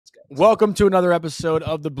Welcome to another episode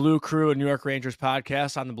of the Blue Crew and New York Rangers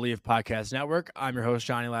podcast on the Believe Podcast Network. I'm your host,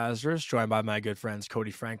 Jonny Lazarus, joined by my good friends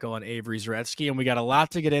Cody Frankel and Avery Zaretsky, and we got a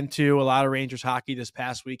lot to get into, a lot of Rangers hockey this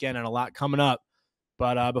past weekend and a lot coming up.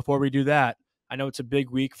 But before we do that, I know it's a big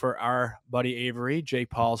week for our buddy Avery. Jake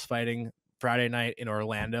Paul's fighting Friday night in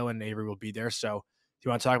Orlando, and Avery will be there. So do you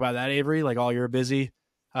want to talk about that, Avery, like all your busy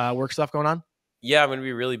work stuff going on? Yeah, I'm going to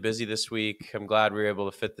be really busy this week. I'm glad we were able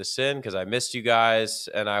to fit this in because I missed you guys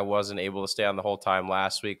and I wasn't able to stay on the whole time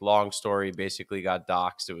last week. Long story, basically got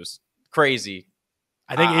doxxed. It was crazy.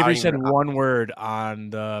 I think Avery said one word on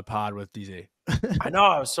the pod with DZ. I know.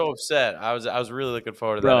 I was so upset. I was really looking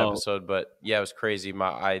forward to that episode, but yeah, it was crazy.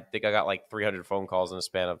 I think I got like 300 phone calls in a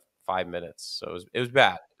span of 5 minutes. So it was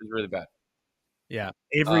bad. It was really bad. Yeah.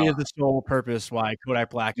 Avery is the sole purpose why Kodak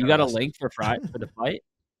Black. You got a link for the fight?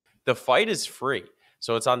 The fight is free.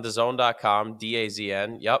 So it's on DAZN.com,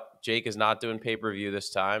 DAZN. Yep. Jake is not doing pay-per-view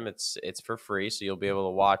this time. It's for free. So you'll be able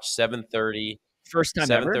to watch 7:30. First time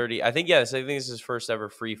 7:30. Ever? I think this is his first ever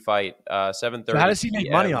free fight. 7:30. So how does he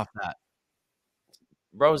make money off that?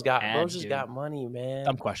 Bro's just got money, man.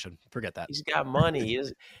 Dumb question. Forget that. He's got money.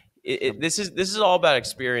 This is all about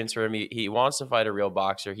experience for him. He wants to fight a real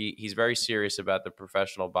boxer. He's very serious about the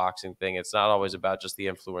professional boxing thing. It's not always about just the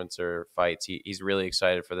influencer fights. He's really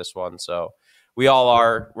excited for this one. So we all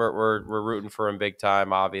are. We're rooting for him big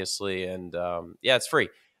time, obviously. And yeah, it's free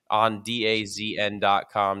on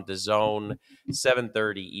DAZN.com. DAZN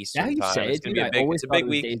 7:30 Eastern time. It's gonna be it's a big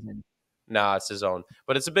week. Nah, it's DAZN,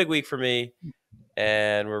 but it's a big week for me.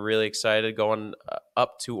 And we're really excited going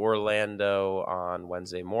up to Orlando on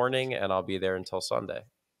Wednesday morning, and I'll be there until Sunday.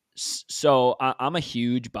 So I'm a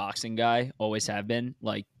huge boxing guy, always have been.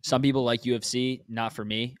 Like some people like UFC, not for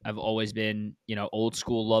me. I've always been, old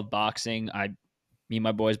school, love boxing. Me and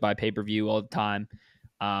my boys buy pay-per-view all the time.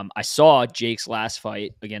 I saw Jake's last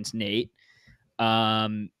fight against Nate.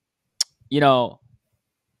 I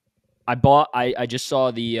just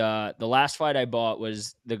saw the last fight I bought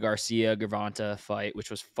was the Garcia Gervonta fight,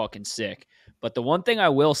 which was fucking sick. But the one thing I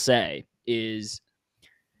will say is,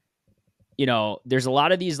 there's a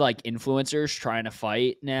lot of these like influencers trying to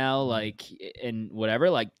fight now, like and whatever.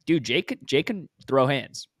 Like, dude, Jake can throw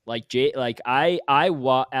hands. Like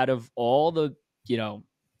out of all the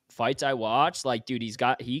fights I watched, like, dude,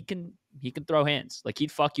 he can throw hands. Like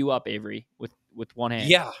he'd fuck you up, Avery, with one hand.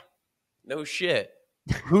 Yeah, no shit.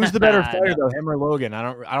 Who's the better fighter though, him or Logan? I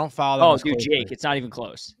don't follow them. Oh, dude, Jake. It's not even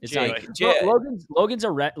close. It's Jake.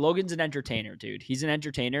 Logan's an entertainer, dude. He's an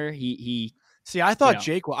entertainer. He. See, I thought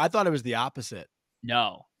Jake. Well, I thought it was the opposite.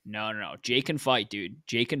 No. Jake can fight, dude.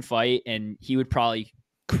 Jake can fight, and he would probably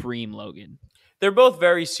cream Logan. They're both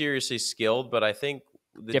very seriously skilled, but I think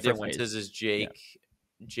the difference is Jake.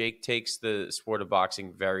 Yeah. Jake takes the sport of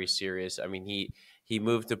boxing very serious. I mean, he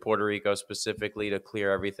moved to Puerto Rico specifically to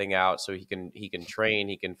clear everything out so he can train.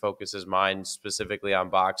 He can focus his mind specifically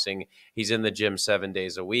on boxing. He's in the gym 7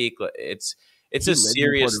 days a week. It's a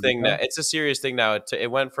serious thing now. It's a serious thing now.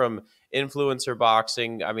 It went from influencer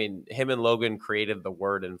boxing. I mean, him and Logan created the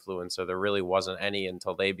word influencer. There really wasn't any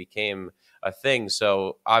until they became a thing.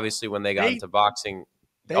 So obviously when they got into boxing,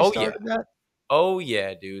 oh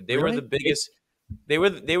yeah, dude. They were the biggest. They were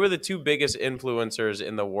the two biggest influencers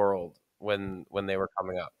in the world when they were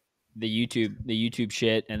coming up. The YouTube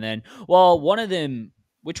shit, and then one of them,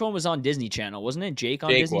 which one was on Disney Channel? Wasn't it Jake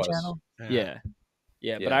on Disney Channel? Yeah.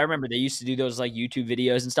 But I remember they used to do those like YouTube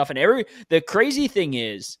videos and stuff. And the crazy thing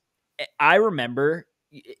is, I remember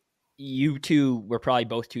you two were probably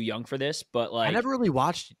both too young for this, but like I never really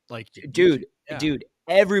watched dude,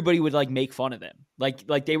 everybody would like make fun of them.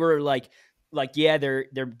 Like they were like yeah, they're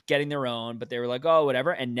getting their own, but they were like, oh,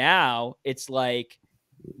 whatever. And now it's like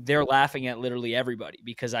they're laughing at literally everybody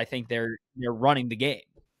because I think they're running the game.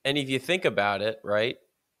 And if you think about it, right,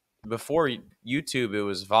 before YouTube, it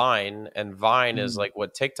was Vine, and Vine is like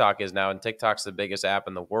what TikTok is now, and TikTok's the biggest app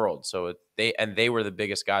in the world. So they were the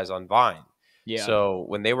biggest guys on Vine. Yeah. So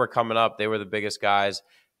when they were coming up, they were the biggest guys.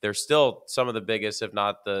 They're still some of the biggest, if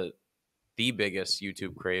not the biggest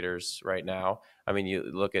YouTube creators right now. I mean, you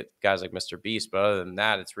look at guys like Mr. Beast, but other than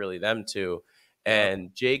that, it's really them two.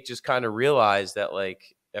 And Jake just kind of realized that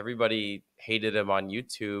like everybody hated him on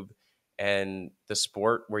YouTube, and the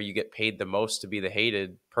sport where you get paid the most to be the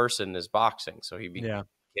hated person is boxing. So he became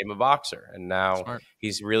a boxer, and now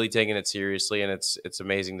he's really taking it seriously, and it's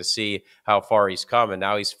amazing to see how far he's come. And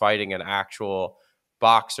now he's fighting an actual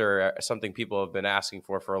boxer, something people have been asking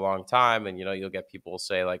for a long time. And you'll get people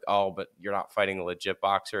say like, oh, but you're not fighting a legit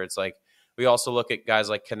boxer. It's like, we also look at guys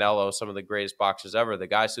like Canelo, some of the greatest boxers ever. The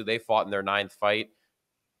guys who they fought in their 9th fight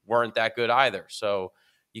weren't that good either. So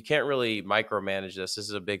you can't really micromanage this. This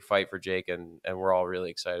is a big fight for Jake, and we're all really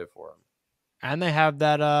excited for him. And they have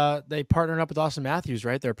that they partnered up with Austin Matthews,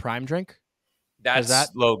 right? Their prime drink.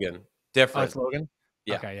 That's Logan. Different. Oh, it's Logan?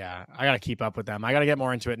 Yeah. Okay, yeah. I got to keep up with them. I got to get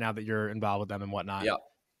more into it now that you're involved with them and whatnot. Yeah.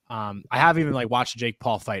 I haven't even watched a Jake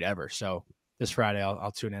Paul fight ever. So this Friday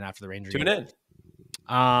I'll tune in after the Ranger game. Tune in.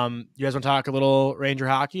 You guys want to talk a little Ranger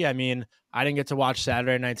hockey? I mean, I didn't get to watch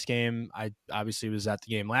Saturday night's game. I obviously was at the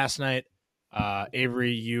game last night.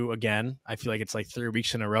 Avery, you again. I feel like it's like 3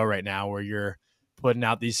 weeks in a row right now where you're putting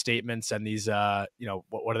out these statements and these what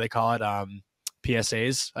do they call it?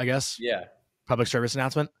 PSAs, I guess. Yeah. Public service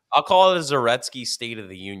announcement. I'll call it a Zaretsky State of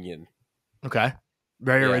the Union. Okay.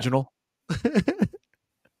 Very original.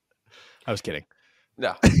 I was kidding.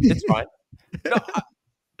 No, it's fine. No,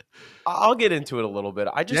 I'll get into it a little bit.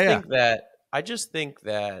 I just think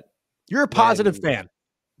that you're a positive fan.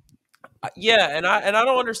 Yeah, and I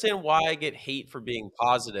don't understand why I get hate for being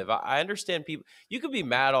positive. I understand people. You could be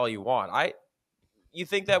mad all you want. You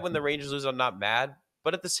think that when the Rangers lose, I'm not mad,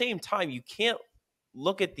 but at the same time, you can't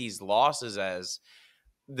look at these losses as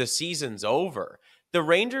the season's over. The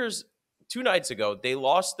Rangers 2 nights ago, they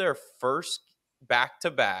lost their first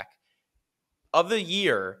back-to-back of the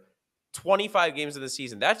year, 25 games of the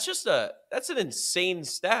season. That's an insane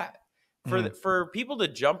stat for people to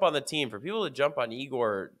jump on the team, for people to jump on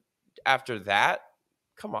Igor after that.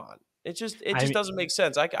 Come on. It just doesn't make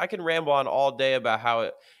sense. I can ramble on all day about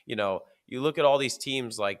how you look at all these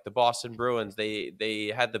teams like the Boston Bruins,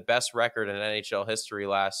 they had the best record in NHL history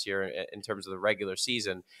last year in terms of the regular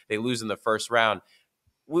season. They lose in the first round.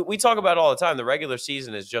 We talk about it all the time. The regular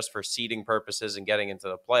season is just for seeding purposes and getting into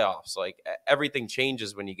the playoffs. Like, everything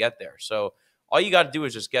changes when you get there. So all you got to do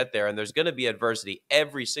is just get there, and there's going to be adversity.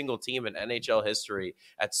 Every single team in NHL history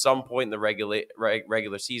at some point in the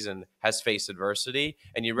regular season has faced adversity,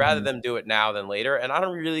 and you'd rather them do it now than later. And I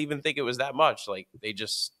don't really even think it was that much. Like, they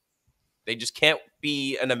just can't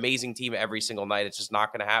be an amazing team every single night. It's just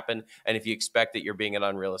not going to happen. And if you expect it, you're being an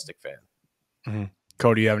unrealistic fan. Mm-hmm.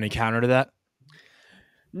 Cody, do you have any counter to that?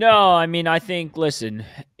 No, I mean, I think, listen,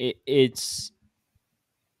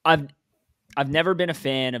 I've never been a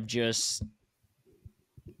fan of just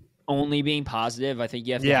only being positive. I think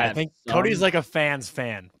you have to have I think Cody's like a fan's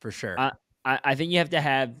fan for sure. I think you have to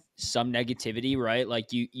have some negativity, right? Like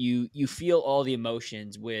you feel all the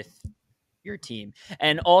emotions with your team.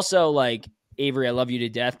 And also, like, Avery, I love you to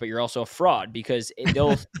death, but you're also a fraud because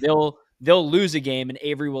they'll lose a game and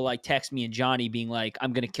Avery will like text me and Johnny being like,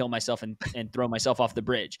 I'm going to kill myself and throw myself off the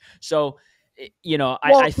bridge. So,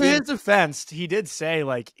 I for his defense, he did say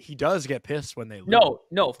like he does get pissed when they lose.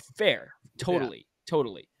 No, fair. Totally.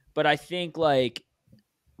 But I think like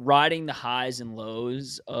riding the highs and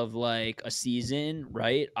lows of like a season,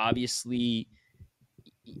 right? Obviously,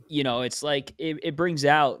 it's like it brings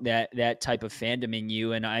out that type of fandom in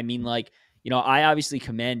you. And I mean, like, I obviously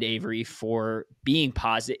commend Avery for being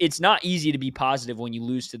positive. It's not easy to be positive when you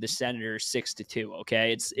lose to the Senators 6-2.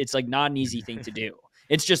 Okay. It's like not an easy thing to do.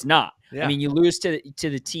 It's just not. Yeah. I mean, you lose to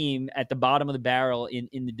the team at the bottom of the barrel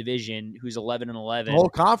in the division, who's 11-11. The whole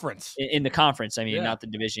conference. In the conference. I mean, not the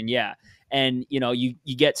division. Yeah. And, you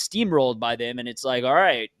get steamrolled by them and it's like, all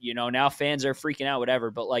right, now fans are freaking out,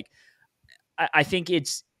 whatever. But like, I think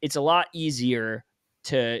it's a lot easier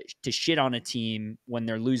to shit on a team when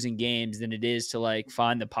they're losing games than it is to like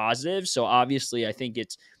find the positives. So obviously I think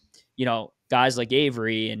it's, guys like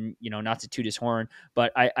Avery and, not to toot his horn,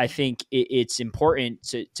 but I think it's important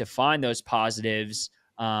to find those positives,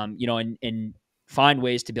 and find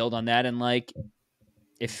ways to build on that. And like,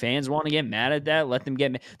 if fans want to get mad at that, let them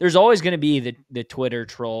get mad. There's always going to be the Twitter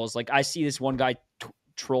trolls. Like, I see this one guy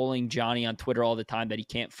trolling Johnny on Twitter all the time that he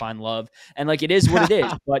can't find love, and like, it is what it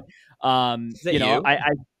is. But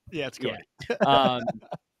it's good. Yeah.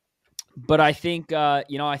 But I think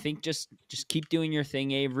I think just keep doing your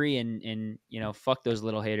thing, Avery, and fuck those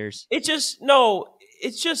little haters. You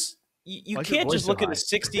can't just look at a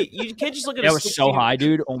 60. You can't just look at that was so high,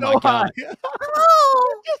 dude. Oh my god.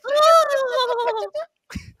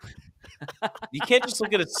 You can't just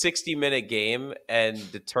look at a 60-minute game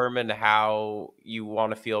and determine how you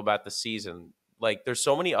want to feel about the season. Like, there's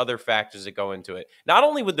so many other factors that go into it. Not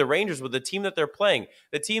only with the Rangers, with the team that they're playing.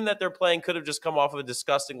 The team that they're playing could have just come off of a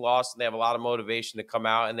disgusting loss, and they have a lot of motivation to come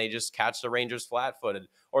out, and they just catch the Rangers flat-footed.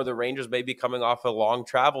 Or the Rangers may be coming off a long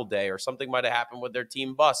travel day, or something might have happened with their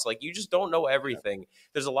team bus. Like, you just don't know everything.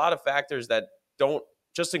 There's a lot of factors that don't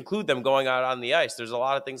just include them going out on the ice. There's a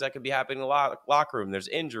lot of things that could be happening in the locker room. There's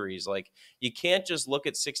injuries. Like, you can't just look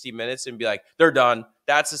at 60 minutes and be like, they're done.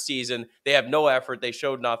 That's the season. They have no effort. They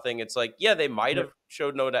showed nothing. It's like, yeah, they might have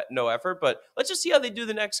showed no effort, but let's just see how they do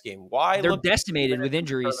the next game. Why? They're decimated with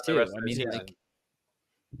injuries too. I mean, like,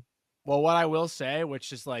 well, what I will say,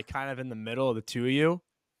 which is like kind of in the middle of the two of you,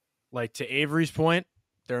 like to Avery's point,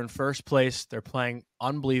 they're in first place. They're playing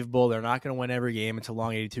unbelievable. They're not going to win every game. It's a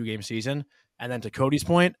long 82-game season. And then to Cody's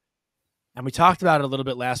point, and we talked about it a little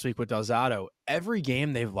bit last week with Delzato, every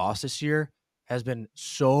game they've lost this year has been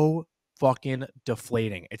so fucking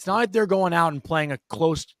deflating. It's not like they're going out and playing a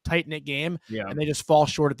close, tight-knit game and they just fall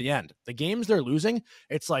short at the end. The games they're losing,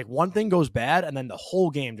 it's like one thing goes bad and then the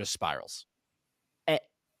whole game just spirals.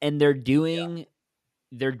 And they're doing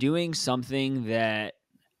something that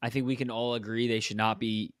I think we can all agree they should not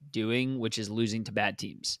be doing, which is losing to bad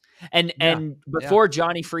teams. And before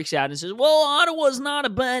Johnny freaks out and says, well, Ottawa's not a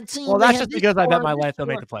bad team. Well, that's just because I bet my life they'll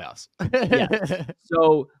make the playoffs.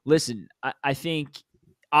 So, listen, I think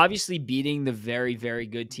obviously beating the very, very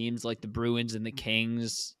good teams like the Bruins and the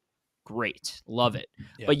Kings, great. Love it.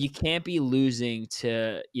 Yeah. But you can't be losing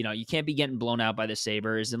to, you can't be getting blown out by the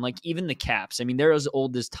Sabres and like even the Caps. I mean, they're as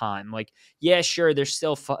old as time. Like, yeah, sure, they're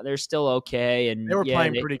still okay. And they were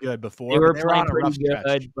playing pretty good before. They were playing pretty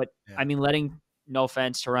good. But I mean, no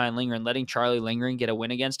offense to Ryan Lindgren, letting Charlie Lindgren get a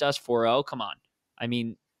win against us 4-0. Come on. I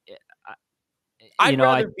mean, I'd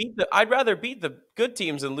rather beat the good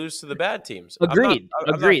teams than lose to the bad teams. Agreed.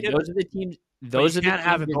 Those are the teams. Those are the teams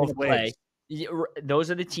have it both ways.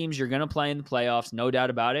 Those are the teams you're going to play in the playoffs, no doubt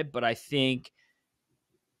about it. But I think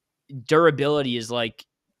durability is, like,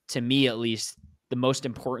 to me at least, the most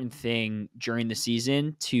important thing during the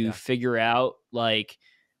season to figure out, like,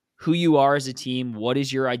 who you are as a team, what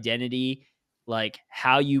is your identity, like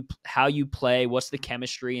how you play, what's the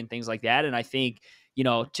chemistry and things like that. And I think,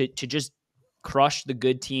 to just crush the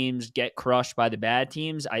good teams, get crushed by the bad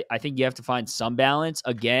teams, I think you have to find some balance.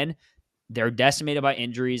 Again, they're decimated by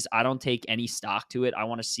injuries. I don't take any stock to it. I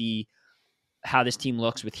want to see how this team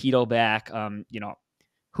looks with Hito back.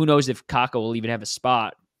 Who knows if Kakko will even have a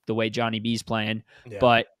spot the way Johnny B's playing. Yeah.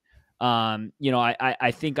 But,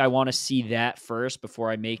 I think I want to see that first before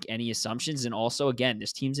I make any assumptions. And also, again,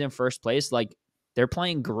 this team's in first place. Like, they're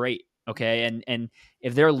playing great. Okay. And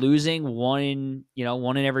if they're losing one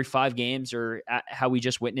in every 5 games, or how we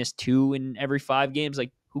just witnessed 2 in every 5 games,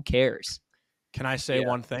 like, who cares? Can I say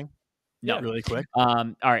one thing? No, really quick.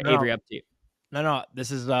 All right, no. Avery, up to you. No.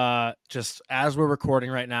 This is just as we're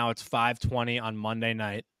recording right now. It's 5:20 on Monday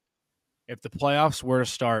night. If the playoffs were to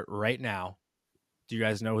start right now, do you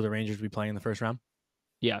guys know who the Rangers would be playing in the first round?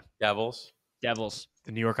 Yeah, Devils.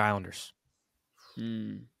 The New York Islanders. Oh,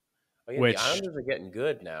 yeah, the Islanders are getting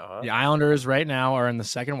good now, huh? The Islanders right now are in the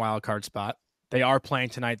second wild card spot. They are playing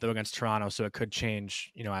tonight though against Toronto, so it could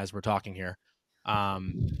change, as we're talking here.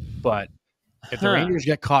 But if the Rangers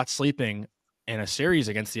get caught sleeping in a series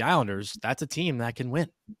against the Islanders, that's a team that can win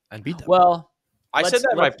and beat them. Well, I said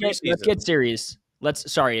that in my preseason. Let's get serious.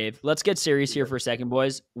 Sorry, Abe. Let's get serious here for a second,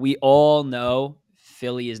 boys. We all know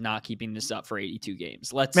Philly is not keeping this up for 82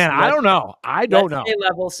 games. I don't know. I don't know. Stay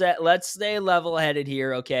level set. Let's stay level-headed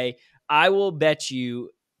here, okay? I will bet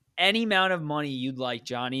you any amount of money you'd like,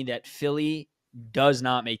 Johnny, that Philly does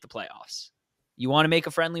not make the playoffs. You want to make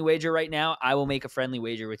a friendly wager right now? I will make a friendly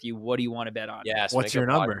wager with you. What do you want to bet on? Yes. What's your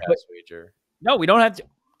number? Wager. No, we don't have to.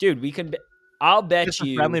 Dude, we can. I'll bet Just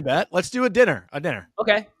you. A friendly bet? Let's do a dinner.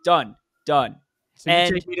 Okay. Done. So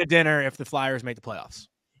you take me to dinner if the Flyers make the playoffs.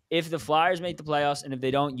 If the Flyers make the playoffs, and if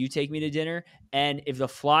they don't, you take me to dinner. And if the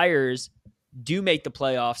Flyers do make the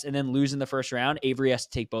playoffs and then lose in the first round, Avery has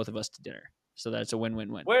to take both of us to dinner. So that's a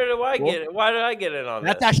win-win-win. Where do I get it? Why did I get in on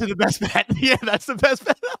that? That's actually the best bet. Yeah, that's the best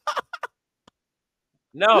bet.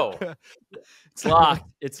 No. It's locked.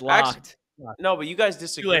 Actually, no, but you guys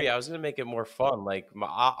disagree. I was going to make it more fun. Like,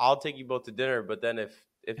 I'll take you both to dinner, but then if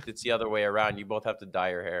it's the other way around, you both have to dye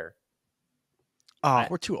your hair. Oh,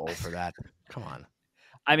 we're too old for that. Come on.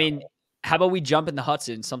 I mean, how about we jump in the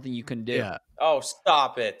Hudson? Something you couldn't do. Yeah. Oh,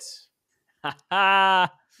 stop it.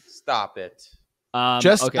 Stop it. I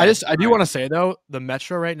do want to say though, the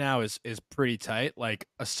Metro right now is pretty tight. Like,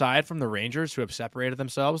 aside from the Rangers who have separated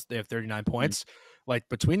themselves, they have 39 points. Like,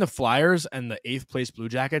 between the Flyers and the 8th place Blue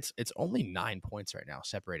Jackets, it's only 9 points right now,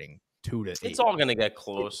 separating 2 to 8. It's all gonna get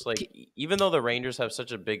close. Like, even though the Rangers have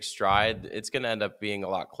such a big stride, it's gonna end up being a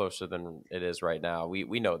lot closer than it is right now.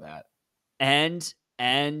 We know that.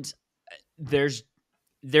 And there's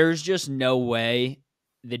just no way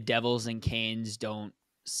the Devils and Canes don't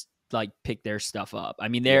pick their stuff up. I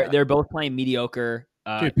mean, they're both playing mediocre.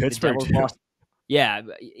 Dude, Pittsburgh too.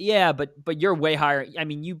 Yeah, but you're way higher. I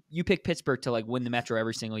mean, you pick Pittsburgh to like win the Metro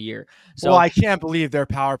every single year. So well, I can't believe their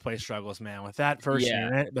power play struggles, man. With that first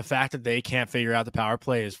unit, the fact that they can't figure out the power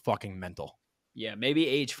play is fucking mental. Yeah, maybe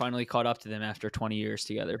age finally caught up to them after 20 years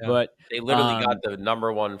together. Yeah. But they literally got the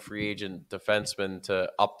 #1 free agent defenseman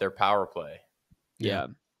to up their power play. Yeah,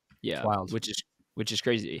 which is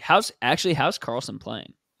crazy. How's Carlson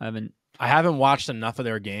playing? I haven't watched enough of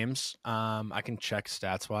their games. I can check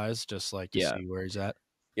stats wise, just like to see where he's at.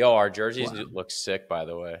 Yo, our jerseys look sick, by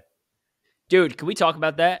the way. Dude, can we talk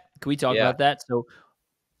about that? So,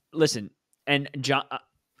 listen, and John,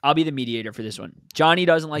 I'll be the mediator for this one. Johnny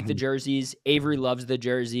doesn't like the jerseys. Avery loves the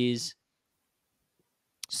jerseys.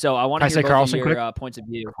 So I want to hear both of your points of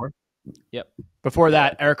view. Before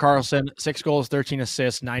that, Erik Karlsson, 6 goals, 13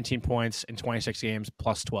 assists, 19 points in 26 games,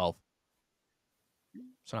 plus 12.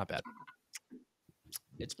 So not bad.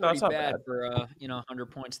 It's pretty bad for 100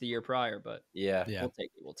 points the year prior, but yeah,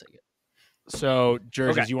 we'll take it. So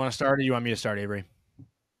jerseys, you want to start, or you want me to start, Avery?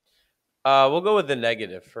 We'll go with the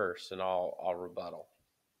negative first, and I'll rebuttal.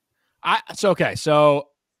 So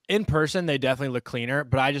in person, they definitely look cleaner,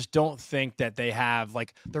 but I just don't think that they have,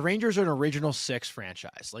 like, the Rangers are an original 6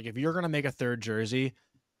 franchise. Like, if you're gonna make a third jersey,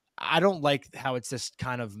 I don't like how it's this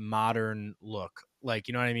kind of modern look. Like,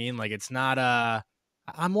 you know what I mean? Like, it's not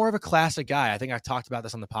I'm more of a classic guy. I think I've talked about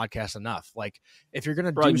this on the podcast enough. Like, if you're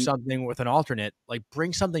going to do something with an alternate, like,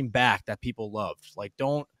 bring something back that people loved. Like,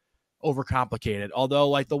 don't overcomplicate it. Although,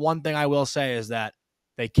 like, the one thing I will say is that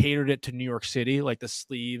they catered it to New York City, like the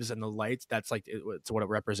sleeves and the lights. That's like, it's what it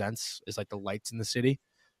represents, is like the lights in the city.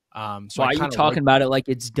 So why are you talking about it like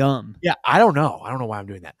it's dumb? Yeah, I don't know why I'm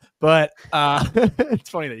doing that. But it's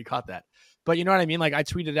funny that you caught that. But you know what I mean? Like, I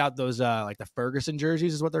tweeted out those, like the Ferguson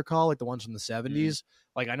jerseys is what they're called, like the ones from the 70s.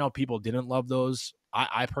 Like, I know people didn't love those.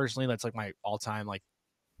 I personally, that's like my all-time, like,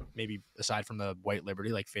 maybe aside from the White Liberty,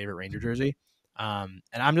 like, favorite Ranger jersey. And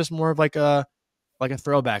I'm just more of like a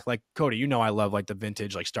throwback. Like, Cody, you know I love like the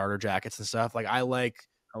vintage, like, starter jackets and stuff. Like, I like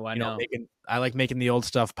making the old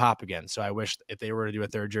stuff pop again. So I wish if they were to do a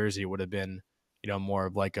third jersey, it would have been, more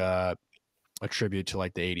of like a tribute to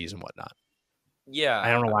like the 80s and whatnot. Yeah, I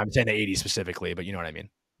don't know why I'm saying the 80s specifically, but you know what I mean.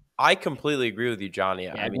 I completely agree with you, Johnny.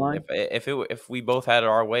 I mean, if we both had it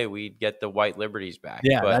our way, we'd get the White Liberties back.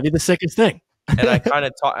 Yeah, that'd be the sickest thing. And I kind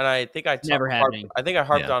of and I think I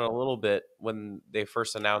harped on a little bit when they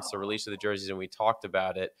first announced the release of the jerseys, and we talked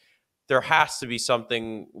about it. There has to be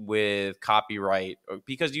something with copyright,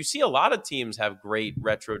 because you see a lot of teams have great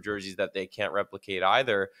retro jerseys that they can't replicate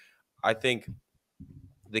either. I think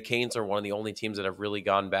the Canes are one of the only teams that have really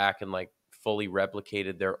gone back and like fully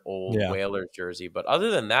replicated their old Whalers jersey. But other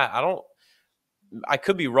than that, I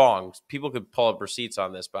could be wrong. People could pull up receipts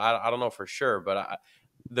on this, but I don't know for sure. But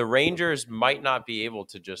the Rangers might not be able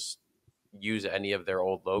to just use any of their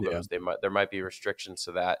old logos. There might be restrictions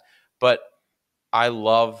to that. But I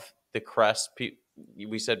love the crest.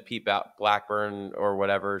 We said Pete Blackburn or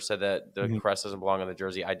whatever said that the crest doesn't belong on the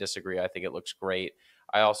jersey. I disagree. I think it looks great.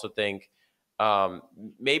 I also think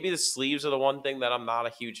maybe the sleeves are the one thing that I'm not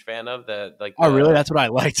a huge fan of. Really? That's what I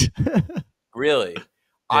liked. Really?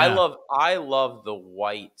 Yeah. I love the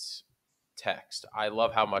white text. I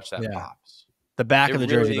love how much that pops. The back of the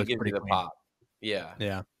jersey looks pretty clean. Pop. Yeah.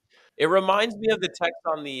 Yeah. It reminds me of the text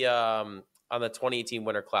on the 2018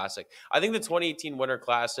 Winter Classic. I think the 2018 Winter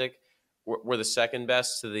Classic were the second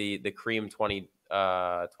best to the Cream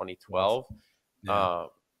 2012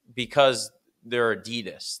 because they're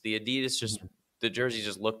Adidas. The Adidas the jerseys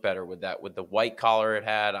just look better with the white collar it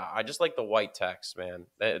had. I just like the white text, man.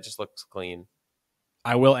 It just looks clean.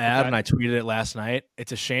 I will add, and I tweeted it last night,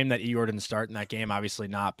 it's a shame that Igor didn't start in that game. Obviously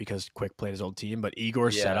not, because Quick played his old team, but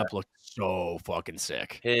Igor's setup looked so fucking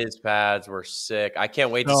sick. His pads were sick. I can't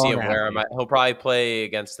wait to see him wear them. He'll probably play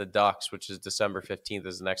against the Ducks, which is December 15th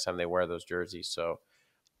is the next time they wear those jerseys. So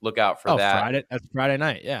look out for that. That's Friday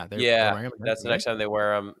night. Yeah. That's the next time they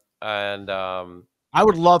wear them. And I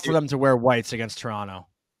would love for them to wear whites against Toronto.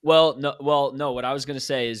 Well, no. What I was gonna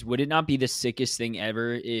say is, would it not be the sickest thing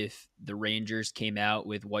ever if the Rangers came out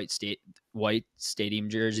with white stadium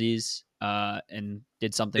jerseys and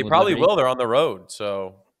did something? They probably will. They're on the road,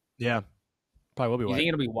 so yeah, probably will be white. You think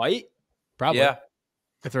it'll be white? Probably. Yeah,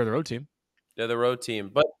 if they're the road team. They're the road team,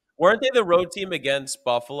 but weren't they the road team against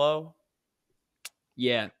Buffalo?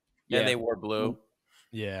 Yeah. And they wore blue.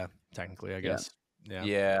 Yeah, technically, I guess.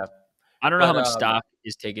 Yeah. I don't know how much stock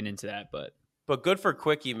is taken into that, but good for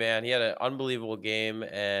Quickie, man. He had an unbelievable game,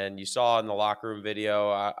 and you saw in the locker room video.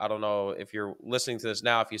 I don't know if you're listening to this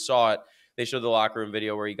now. If you saw it, they showed the locker room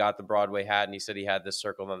video where he got the Broadway hat, and he said he had this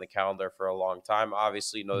circled on the calendar for a long time.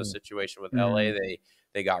 Obviously, you know the situation with LA.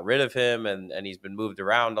 They got rid of him, and he's been moved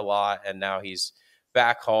around a lot, and now he's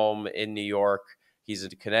back home in New York. He's a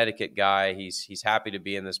Connecticut guy. He's happy to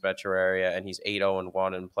be in this metro area, and he's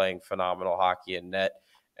 8-0-1 and playing phenomenal hockey in net.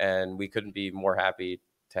 And we couldn't be more happy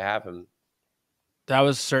to have him. That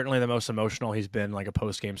was certainly the most emotional he's been, like a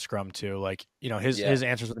post-game scrum too. Like, you know, his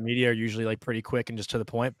answers with the media are usually like pretty quick and just to the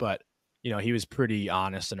point, but you know, he was pretty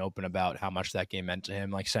honest and open about how much that game meant to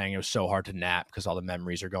him, like saying it was so hard to nap because all the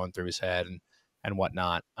memories are going through his head and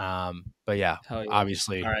whatnot. But yeah,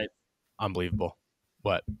 obviously, all right, unbelievable.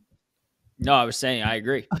 What? No, I was saying I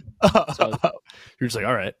agree. So you're just like,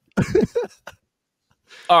 all right.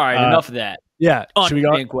 All right, enough of that. Yeah. Should we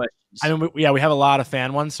go? Questions. I mean, we have a lot of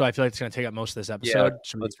fan ones, so I feel like it's going to take up most of this episode.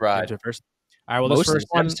 Yeah, let's ride to it first. All right. Well, most this first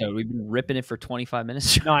one, episode, we've been ripping it for 25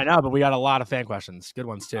 minutes. No, I know, but we got a lot of fan questions. Good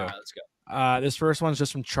ones too. All right, let's go. This first one's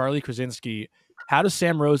just from Charlie Krasinski. How does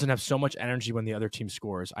Sam Rosen have so much energy when the other team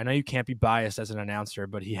scores? I know you can't be biased as an announcer,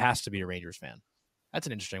 but he has to be a Rangers fan. That's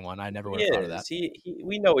an interesting one. I never would have thought of that.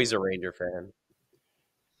 We know he's a Ranger fan.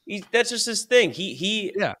 That's just his thing.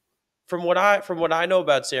 Yeah. From what I know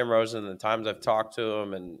about Sam Rosen and the times I've talked to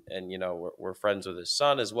him, and you know we're friends with his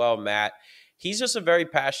son as well, Matt. He's just a very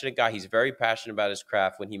passionate guy. He's very passionate about his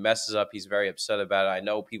craft. When he messes up, he's very upset about it. I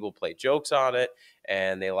know people play jokes on it,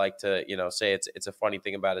 and they like to say it's a funny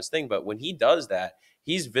thing about his thing. But when he does that,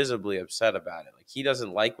 he's visibly upset about it. Like he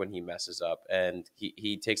doesn't like when he messes up, and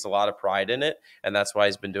he takes a lot of pride in it, and that's why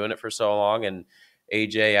he's been doing it for so long. And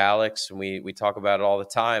AJ, Alex, and we talk about it all the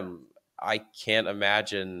time. I can't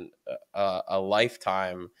imagine a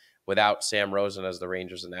lifetime without Sam Rosen as the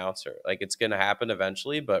Rangers announcer. Like it's going to happen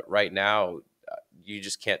eventually, but right now you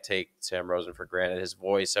just can't take Sam Rosen for granted. His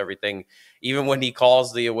voice, everything, even when he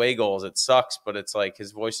calls the away goals, it sucks, but it's like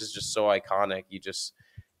his voice is just so iconic. You just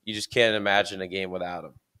can't imagine a game without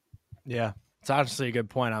him. Yeah. It's honestly a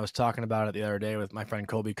good point. I was talking about it the other day with my friend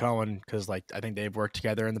Colby Cohen because, like, I think they've worked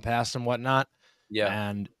together in the past and whatnot. Yeah.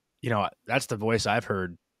 And, you know, that's the voice I've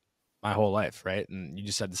heard my whole life, right? And you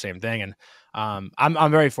just said the same thing. And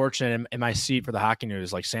I'm very fortunate in my seat for the Hockey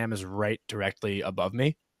News. Like, Sam is right directly above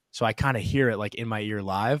me. So I kind of hear it, like, in my ear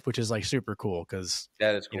live, which is, like, super cool because,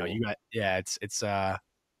 that is cool. You know,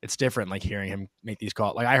 it's different, like, hearing him make these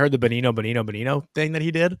calls. Like, I heard the Bonino thing that he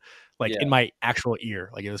did, like, in my actual ear.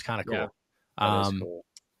 Like, it was kind of cool. Yeah. That is cool.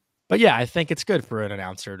 But yeah, I think it's good for an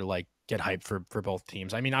announcer to like get hyped for both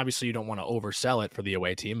teams. I mean, obviously you don't want to oversell it for the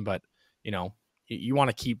away team, but you know, you want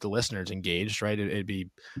to keep the listeners engaged, right? It'd be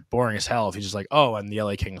boring as hell if he's just like, oh, and the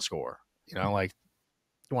LA Kings score. You know, like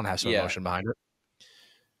you want to have some emotion behind it.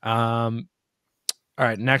 All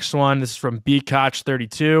right, next one. This is from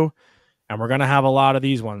BKotch32, and we're gonna have a lot of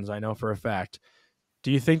these ones, I know for a fact.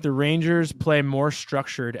 Do you think the Rangers play more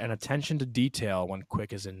structured and attention to detail when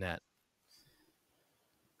Quick is in net?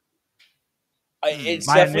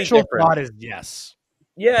 My initial thought is yes.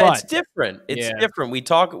 Yeah, it's different. It's different. We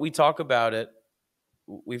talk about it.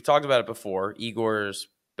 We've talked about it before. Igor's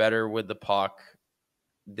better with the puck.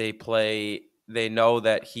 They know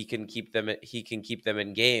that he can keep them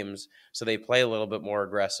in games, so they play a little bit more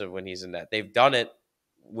aggressive when he's in net. They've done it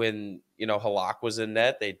when, Halak was in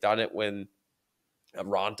net. They've done it when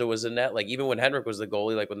Ronta was in net. Like even when Henrik was the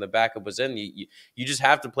goalie, like when the backup was in, you just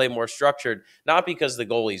have to play more structured, not because the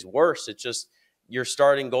goalie's worse. It's just your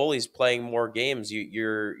starting goalie's playing more games.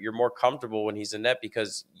 You're more comfortable when he's in net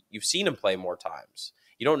because you've seen him play more times.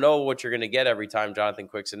 You don't know what you're going to get every time Jonathan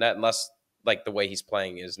Quick's in net, unless like the way he's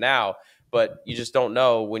playing is now. But you just don't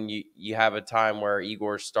know when you have a time where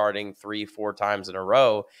Igor's starting 3-4 times in a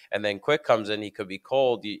row, and then Quick comes in, he could be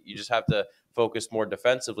cold. You just have to focus more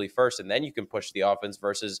defensively first, and then you can push the offense,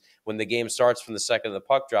 versus when the game starts from the second the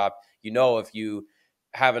puck drop, if you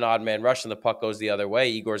have an odd man rush and the puck goes the other way,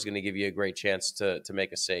 Igor's going to give you a great chance to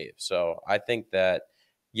make a save. So I think that,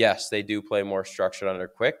 yes, they do play more structured under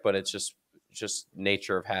Quick, but it's just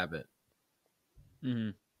nature of habit. Mm-hmm.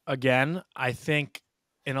 Again, I think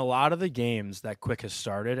in a lot of the games that Quick has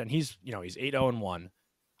started, and he's 8-0-1,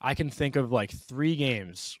 I can think of like 3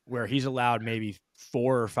 games where he's allowed maybe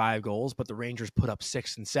 4 or 5 goals, but the Rangers put up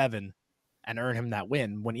 6 and 7 and earn him that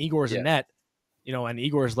win. When Igor's in net, and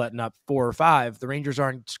Igor's letting up 4 or 5, the Rangers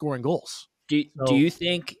aren't scoring goals. Do you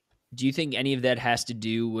think any of that has to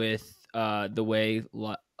do with the way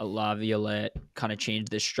Laviolette kind of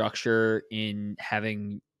changed the structure in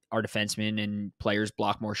having our defensemen and players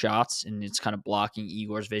block more shots, and it's kind of blocking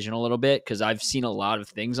Igor's vision a little bit? Because I've seen a lot of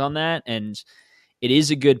things on that, and it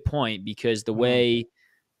is a good point because the way,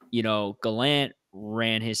 Gallant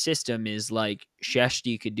ran his system is like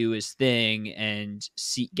Sheshty could do his thing and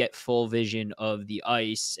get full vision of the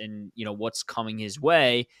ice and, you know, what's coming his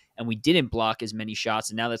way. And we didn't block as many shots.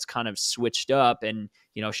 And now that's kind of switched up. And,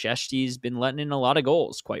 you know, Sheshty's been letting in a lot of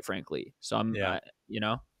goals, quite frankly. So I'm, you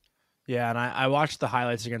know. Yeah. And I watched the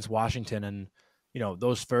highlights against Washington, and, you know,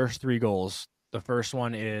 those first 3 goals, the first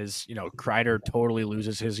one is, you know, Kreider totally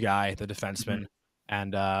loses his guy, the defenseman.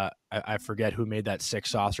 And I forget who made that 6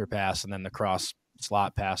 saucer pass, and then the cross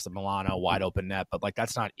slot pass to Milano, wide open net. But like,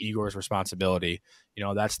 that's not Igor's responsibility. You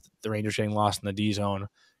know, that's the Rangers getting lost in the D zone.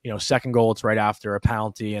 You know, second goal, it's right after a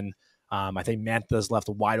penalty, and I think Mantha's left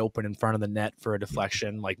wide open in front of the net for a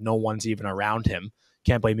deflection. Like, no one's even around him.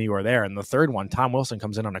 Can't blame Igor there. And the third one, Tom Wilson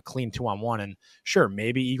comes in on a clean 2-on-1, and sure,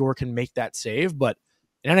 maybe Igor can make that save, but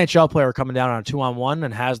an NHL player coming down on a 2-on-1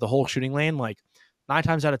 and has the whole shooting lane, like 9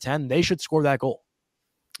 times out of 10, they should score that goal.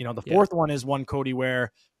 You know, the fourth one is one, Cody,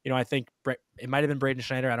 where, you know, I think it might have been Braden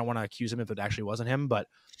Schneider. I don't want to accuse him if it actually wasn't him, but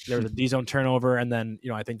there was a D-zone turnover, and then, you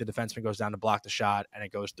know, I think the defenseman goes down to block the shot, and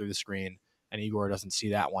it goes through the screen, and Igor doesn't see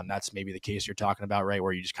that one. That's maybe the case you're talking about, right,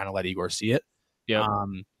 where you just kind of let Igor see it. Yeah.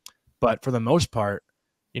 But for the most part,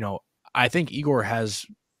 you know, I think Igor has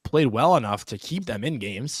played well enough to keep them in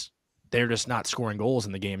games. They're just not scoring goals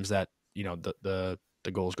in the games that, you know, the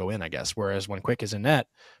goals go in, I guess. Whereas when Quick is in net,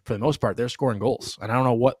 for the most part, they're scoring goals. And I don't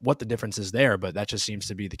know what the difference is there, but that just seems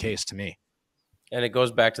to be the case to me. And it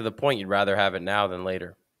goes back to the point, you'd rather have it now than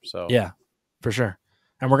later. So yeah, for sure.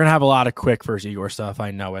 And we're gonna have a lot of Quick versus Igor stuff.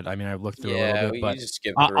 I know it. I mean, I've looked through a little bit, but just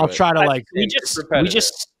skip through I'll try to like we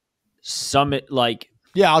just sum it like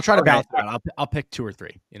I'll try to balance that. I'll pick 2 or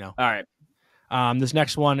 3. You know. All right. This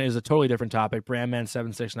next one is a totally different topic. Brandman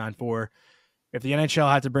 7694. If the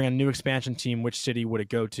NHL had to bring a new expansion team, which city would it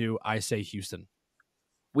go to? I say Houston.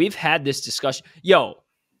 We've had this discussion. Yo,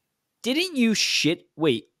 didn't you shit?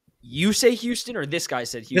 Wait, you say Houston or this guy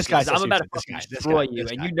said Houston? This guy says I'm about Houston. to destroy you,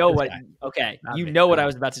 and you know what? Okay, you know what I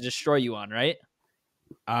was about to destroy you on, right?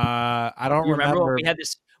 I don't remember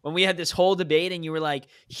when we had this whole debate, and you were like,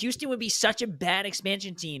 Houston would be such a bad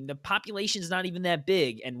expansion team. The population's not even that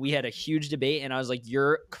big, and we had a huge debate, and I was like,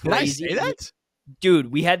 you're crazy. Did I say that?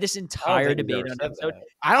 Dude, we had this entire debate on episode.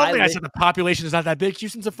 I don't think I said the population is not that big.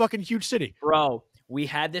 Houston's a fucking huge city. Bro, we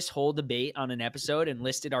had this whole debate on an episode and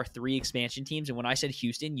listed our 3 expansion teams. And when I said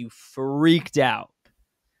Houston, you freaked out.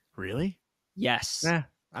 Really? Yes.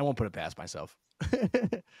 I won't put it past myself.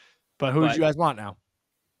 But who do you guys want now?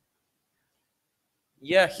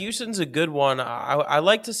 Yeah, Houston's a good one. I'd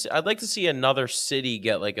like to see another city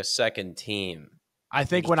get like a second team. I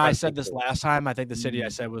think when I said this last time, I think the city I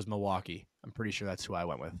said was Milwaukee. I'm pretty sure that's who I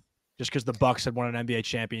went with. Just because the Bucks had won an NBA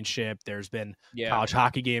championship. There's been college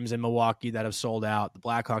hockey games in Milwaukee that have sold out. The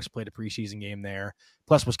Blackhawks played a preseason game there.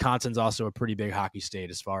 Plus, Wisconsin's also a pretty big hockey state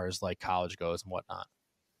as far as like college goes and whatnot.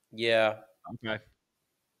 Yeah. Okay.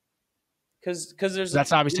 Because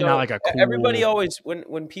that's obviously not like a cool... Everybody always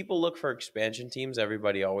when people look for expansion teams,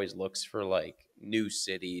 everybody always looks for like new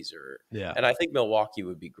cities and I think Milwaukee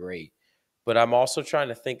would be great. But I'm also trying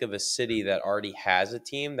to think of a city that already has a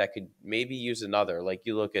team that could maybe use another. Like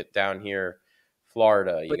you look at down here,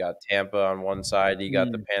 Florida, you got Tampa on one side, you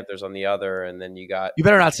got the Panthers on the other, and then you got... You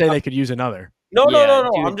better not say they could use another. No.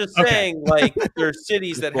 Dude, I'm just saying, like, there's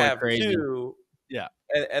cities that have 2. Yeah.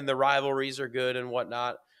 And the rivalries are good and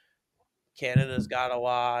whatnot. Canada's got a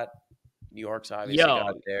lot. New York's obviously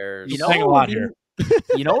got theirs. You know what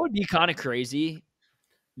would be kind of crazy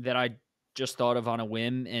that I just thought of on a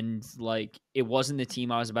whim, and like it wasn't the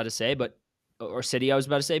team I was about to say, or city I was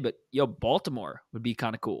about to say, but Baltimore would be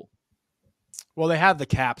kind of cool. Well, they have the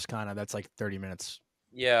Caps kind of. That's like 30 minutes.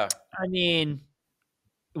 Yeah. I mean,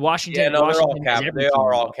 Washington. Yeah, no, Washington they're all Caps. They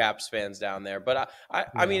are all Caps fans down there. But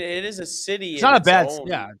I mean, it is a city. It's not a bad.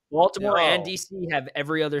 Yeah. Baltimore and DC have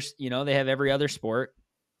every other. They have every other sport.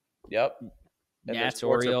 Yep. Nats,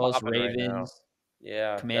 Orioles, Ravens. Right,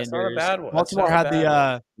 yeah, Commanders. That's not a bad one. Baltimore had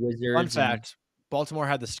the Wizards. Fun fact: Baltimore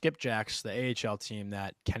had the Skipjacks, the AHL team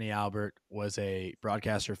that Kenny Albert was a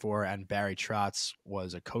broadcaster for, and Barry Trotz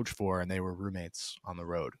was a coach for, and they were roommates on the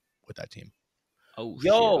road with that team. Oh,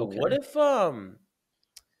 okay.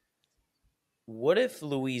 What if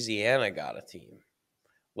Louisiana got a team?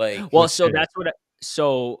 Like, well, so that's what.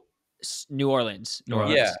 New Orleans.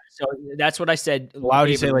 Yeah. So that's what I said. Why would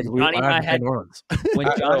you say like Johnny and I had, New Orleans? When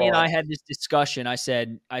Johnny and I had this discussion, I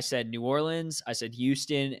said New Orleans, I said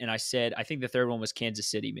Houston, and I think the third one was Kansas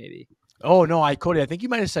City, maybe. Oh no, Cody, I think you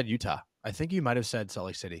might have said Utah. I think you might have said Salt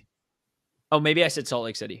Lake City. Oh, maybe I said Salt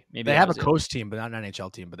Lake City. Maybe they have a coast team, but not an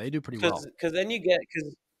NHL team, but they do pretty well. Because then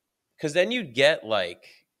you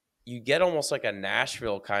get almost like a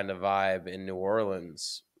Nashville kind of vibe in New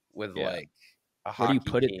Orleans with like a Where do you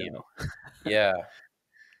hockey put it team. though? Yeah.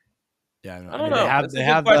 Yeah, I don't know.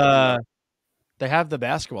 They have the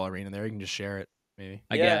basketball arena there. You can just share it, maybe.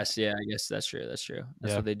 I guess that's true. That's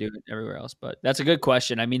Yeah. what they do everywhere else. But that's a good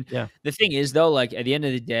question. I mean, Yeah. the thing is though, like at the end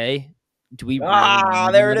of the day, do we really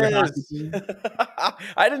need there it another hockey is. team?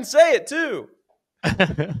 I didn't say it too.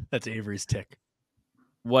 That's Avery's tick.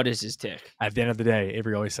 What is his tick? At the end of the day,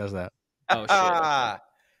 Avery always says that. Oh shit. Okay.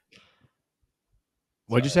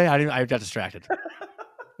 What'd you say? I got distracted.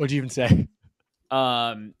 What'd you even say?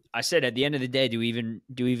 I said at the end of the day, do we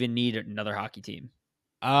even need another hockey team?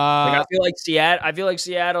 I feel like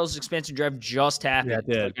Seattle's expansion draft just happened. Yeah, it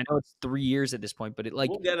did. Like, I know it's 3 years at this point, but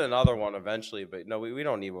we'll get another one eventually. But no, we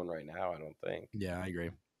don't need one right now. I don't think. Yeah, I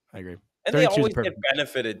agree. And they always get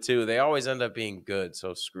benefited too. They always end up being good.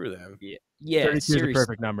 So screw them. Yeah. 32 is the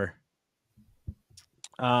perfect number.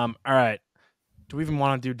 All right. Do we even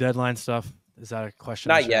want to do deadline stuff? Is that a question?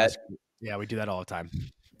 Not yet. Yeah, we do that all the time.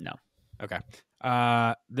 No. Okay.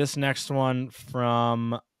 This next one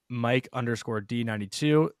from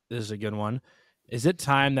Mike_D92. This is a good one. Is it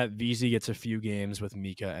time that VZ gets a few games with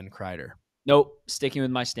Mika and Kreider? Nope. Sticking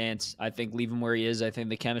with my stance. I think leave him where he is. I think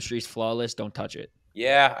the chemistry is flawless. Don't touch it.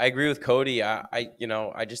 Yeah, I agree with Cody. I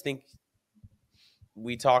just think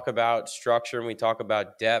we talk about structure and we talk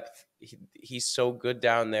about depth. He's so good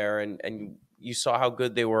down there, and you saw how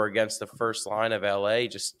good they were against the first line of LA.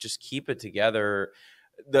 Just keep it together.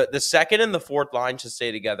 The second and the fourth line should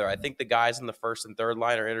stay together. I think the guys in the first and third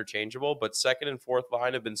line are interchangeable, but second and fourth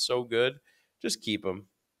line have been so good. Just keep them.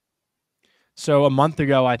 So a month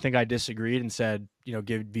ago, I think I disagreed and said,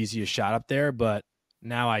 give VZ a shot up there. But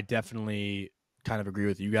now I definitely kind of agree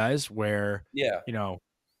with you guys where,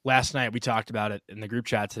 last night we talked about it in the group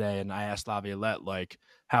chat today. And I asked Laviolette,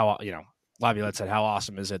 Laviolette said, how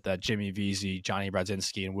awesome is it that Jimmy VZ, Jonny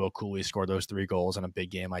Brodzinski, and Will Cooley scored those 3 goals in a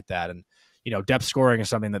big game like that? And, depth scoring is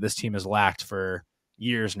something that this team has lacked for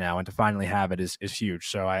years now. And to finally have it is huge.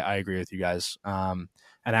 So I agree with you guys. And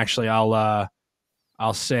actually I'll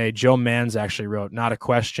say Joe Manns actually wrote, not a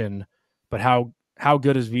question, but how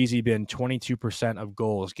good has VZ been? 22% of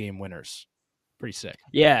goals, game winners. Pretty sick.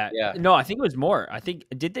 Yeah. No, I think it was more.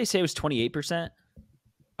 Did they say it was 28%?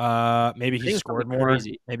 Maybe he scored more.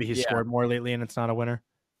 Crazy. Maybe he scored more lately and it's not a winner.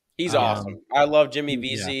 He's awesome. I love Jimmy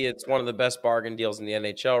VZ. It's one of the best bargain deals in the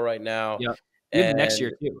NHL right now. Yeah. Even next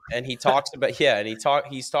year too. And he talks about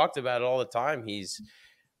he's talked about it all the time.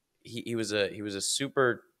 He was a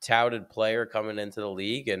super touted player coming into the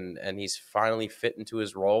league, and he's finally fit into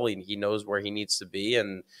his role. He knows where he needs to be,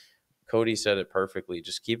 and Cody said it perfectly.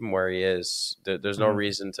 Just keep him where he is. There's no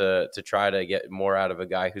reason to try to get more out of a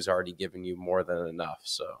guy who's already given you more than enough.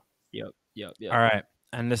 So Yep. All right.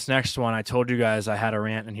 And this next one, I told you guys I had a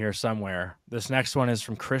rant in here somewhere. This next one is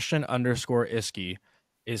from Christian_Iski.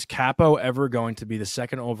 Is Kaapo ever going to be the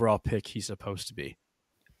second overall pick he's supposed to be?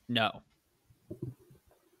 No.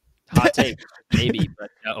 Hot take, maybe, but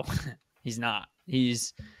no, he's not.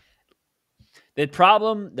 He's the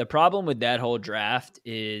problem. The problem with that whole draft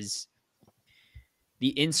is the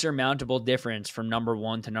insurmountable difference from number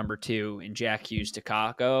 1 to number 2 in Jack Hughes to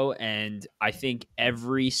Kakko, and I think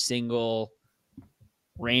every single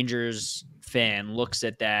Rangers fan looks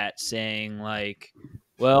at that saying like,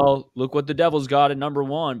 well, look what the Devils got at number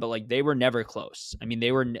 1, but like they were never close. I mean,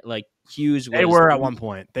 they were like Hughes. They were at one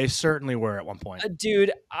point. They certainly were at one point.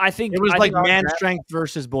 Dude, I think it was like man strength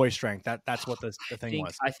versus boy strength. That's what the thing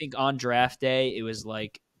was. I think on draft day it was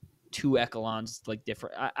like 2 echelons, like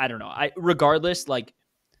different. I don't know. Regardless, like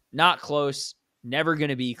not close, never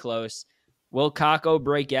gonna be close. Will Kakko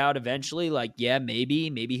break out eventually? Like, yeah,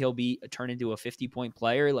 maybe he'll turn into a 50-point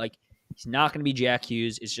player. Like, he's not gonna be Jack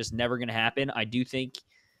Hughes. It's just never gonna happen. I do think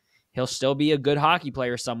he'll still be a good hockey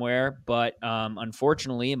player somewhere, but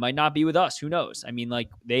unfortunately, it might not be with us. Who knows? I mean, like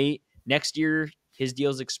next year his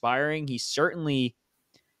deal's expiring. He certainly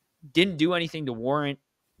didn't do anything to warrant,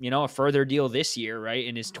 a further deal this year, right?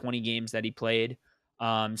 In his 20 games that he played.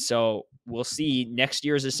 So we'll see. Next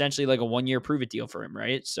year is essentially like a 1-year prove it deal for him,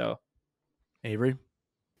 right? So, Avery,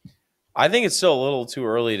 I think it's still a little too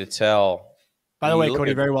early to tell. By the way,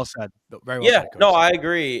 Cody, very well said. Very well said, Cody. No, I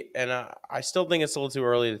agree. And I still think it's a little too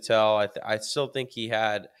early to tell. I still think he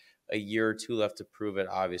had a year or 2 left to prove it.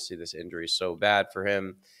 Obviously, this injury is so bad for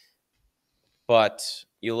him. But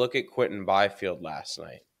you look at Quentin Byfield last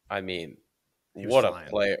night. I mean, what a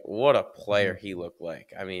player. What a player he looked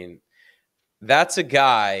like. I mean, that's a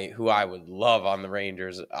guy who I would love on the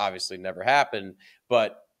Rangers. Obviously, never happened.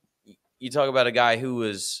 But you talk about a guy who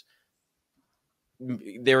was –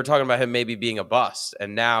 they were talking about him maybe being a bust,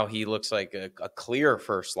 and now he looks like a clear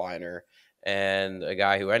first liner and a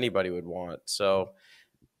guy who anybody would want. So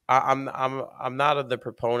I'm not the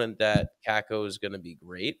proponent that Kakko is going to be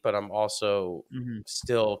great, but I'm also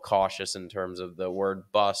still cautious in terms of the word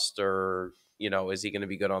bust or, is he going to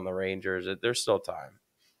be good on the Rangers? There's still time.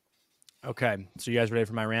 Okay, so you guys ready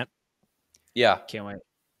for my rant? Yeah. Can't wait.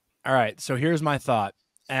 All right, so here's my thought.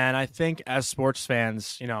 And I think as sports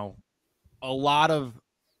fans, a lot of,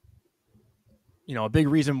 a big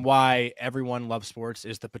reason why everyone loves sports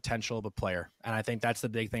is the potential of a player. And I think that's the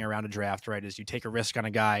big thing around a draft, right? Is you take a risk on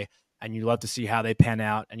a guy and you love to see how they pan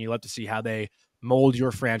out and you love to see how they mold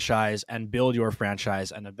your franchise and build your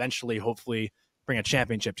franchise and eventually, hopefully, bring a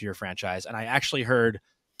championship to your franchise. And I actually heard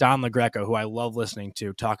Don LaGreca, who I love listening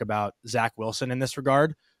to, talk about Zach Wilson in this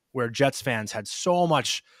regard, where Jets fans had so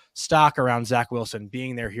much stock around Zach Wilson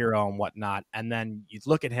being their hero and whatnot. And then you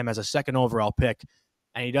look at him as a second overall pick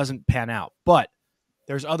and he doesn't pan out. But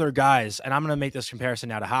there's other guys, and I'm going to make this comparison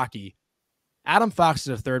now to hockey. Adam Fox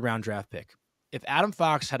is a third-round draft pick. If Adam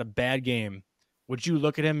Fox had a bad game, would you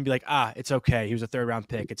look at him and be like, it's okay. He was a third-round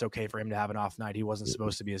pick. It's okay for him to have an off night. He wasn't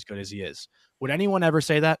supposed to be as good as he is. Would anyone ever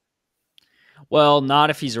say that? Well, not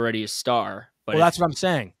if he's already a star. But that's what I'm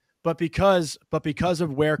saying. But because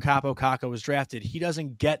of where Kaapo Kakko was drafted, he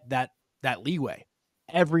doesn't get that leeway.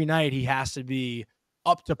 Every night he has to be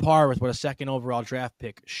up to par with what a second overall draft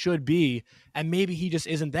pick should be, and maybe he just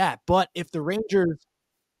isn't that. But if the Rangers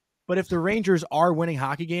are winning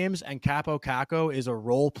hockey games and Kaapo Kakko is a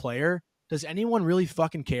role player, does anyone really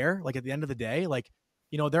fucking care? Like, at the end of the day,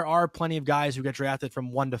 there are plenty of guys who get drafted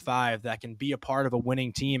from 1 to 5 that can be a part of a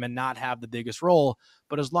winning team and not have the biggest role.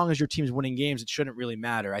 But as long as your team's winning games, it shouldn't really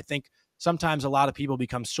matter. I think sometimes a lot of people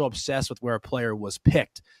become so obsessed with where a player was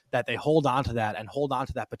picked that they hold on to that and hold on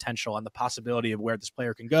to that potential and the possibility of where this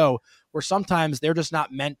player can go, where sometimes they're just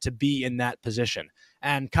not meant to be in that position.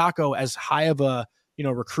 And Kakko, as high of a,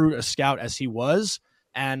 recruit, a scout as he was,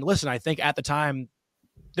 and listen, I think at the time,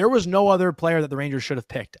 there was no other player that the Rangers should have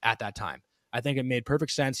picked at that time. I think it made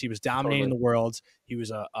perfect sense. He was dominating the world. He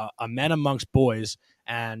was a man amongst boys,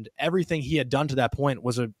 and everything he had done to that point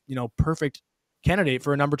was a perfect candidate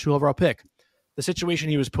for a number 2 overall pick. The situation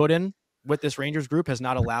he was put in with this Rangers group has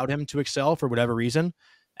not allowed him to excel for whatever reason.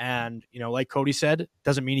 And, like Cody said,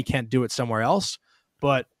 doesn't mean he can't do it somewhere else.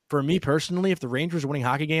 But for me personally, if the Rangers are winning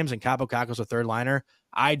hockey games and Kaapo Kakko's a third liner,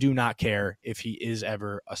 I do not care if he is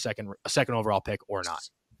ever a second overall pick or not.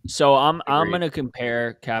 So I'm going to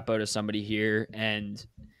compare Kaapo to somebody here, and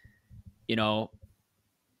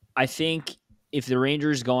I think if the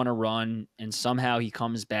Rangers go on a run and somehow he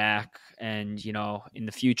comes back and in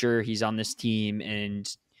the future he's on this team and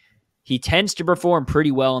he tends to perform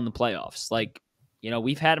pretty well in the playoffs. Like,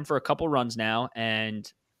 we've had him for a couple runs now,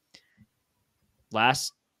 and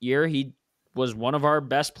last year he was one of our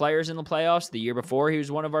best players in the playoffs. The year before he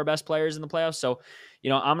was one of our best players in the playoffs. So,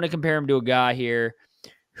 I'm going to compare him to a guy here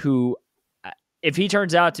who, if he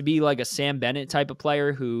turns out to be like a Sam Bennett type of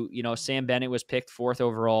player who, Sam Bennett was picked 4th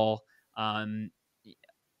overall.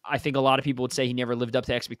 I think a lot of people would say he never lived up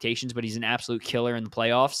to expectations, but he's an absolute killer in the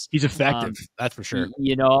playoffs. He's effective. That's for sure.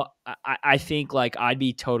 I think like I'd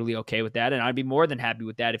be totally okay with that. And I'd be more than happy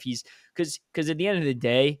with that if he's because at the end of the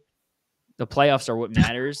day, the playoffs are what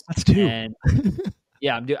matters. That's true. And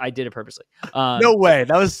yeah, I did it purposely. No way.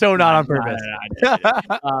 That was so not on purpose. No,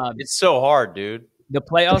 it's so hard, dude. The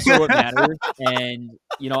playoffs are what matters. And,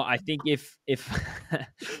 I think if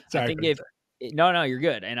no, you're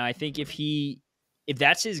good. And I think if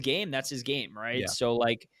that's his game, that's his game. Right. Yeah. So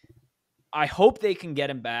like, I hope they can get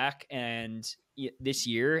him back and this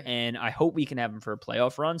year. And I hope we can have him for a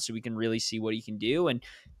playoff run so we can really see what he can do. And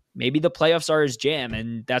maybe the playoffs are his jam,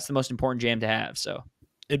 and that's the most important jam to have. So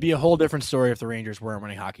it'd be a whole different story if the Rangers weren't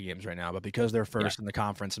winning hockey games right now, but because they're first in the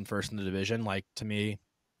conference and first in the division, like, to me,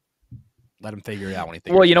 let him figure it out when he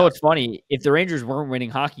thinks. Well, what's funny? If the Rangers weren't winning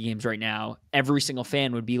hockey games right now, every single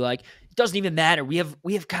fan would be like, "It doesn't even matter. We have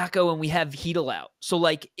Kakko and we have Hedl out, so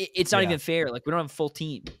like it's not even fair. Like we don't have a full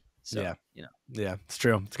team." So yeah, it's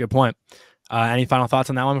true. It's a good point. Any final thoughts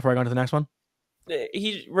on that one before I go into the next one?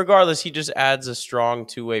 Regardless, he just adds a strong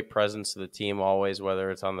 2-way presence to the team always, whether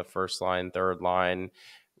it's on the first line, third line.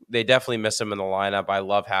 They definitely miss him in the lineup. I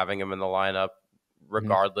love having him in the lineup,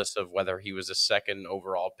 regardless of whether he was a second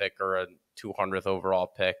overall pick or a 200th overall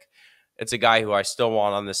pick. It's a guy who I still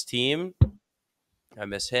want on this team. I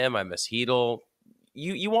miss him. I miss Hedl.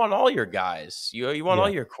 You want all your guys. You want all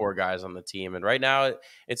your core guys on the team. And right now,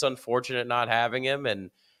 it's unfortunate not having him. And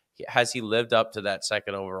has he lived up to that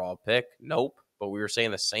second overall pick? Nope. But we were saying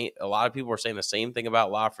the same. A lot of people were saying the same thing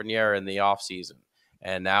about Lafreniere in the offseason.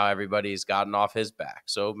 And now everybody's gotten off his back.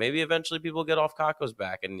 So maybe eventually people get off Kakko's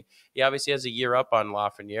back. And he obviously has a year up on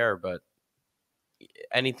Lafreniere, but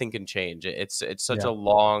anything can change. It's such a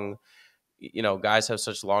long, guys have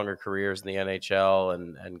such longer careers in the NHL,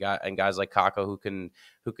 and guys like Kakko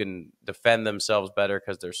who can defend themselves better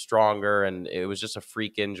because they're stronger. And it was just a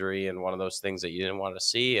freak injury and one of those things that you didn't want to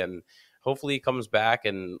see. And hopefully he comes back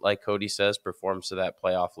and, like Cody says, performs to that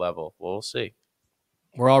playoff level. We'll see.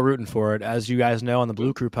 We're all rooting for it. As you guys know on the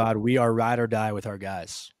Blue Crew Pod, we are ride or die with our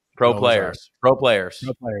guys. Pro players. All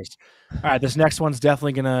right, this next one's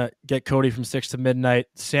definitely going to get Cody from 6 to midnight.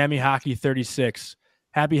 Sammy Hockey 36.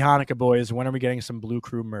 Happy Hanukkah, boys. When are we getting some Blue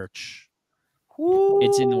Crew merch?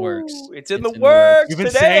 It's in the works. It's in the works. You've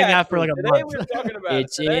been saying that for like a month. We're talking about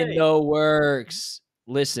it's in the works.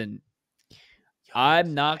 Listen,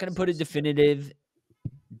 I'm not going to put a definitive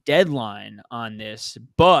deadline on this,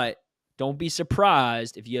 but don't be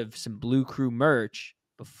surprised if you have some Blue Crew merch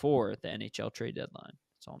before the NHL trade deadline.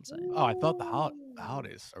 That's all I'm saying. Oh, I thought the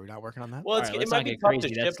holidays. Are we not working on that? Well, it might be tough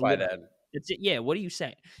to ship by then. That's it. Yeah, what are you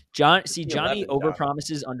saying? Johnny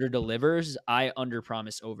overpromises, underdelivers. I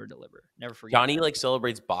underpromise, overdeliver. Never forget. Johnny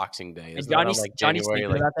celebrates Boxing Day. And Johnny's thinking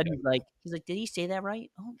about that. He's like, did he say that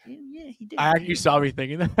right? Oh, yeah, he did. You saw me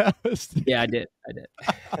thinking that. Yeah, I did.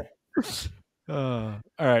 All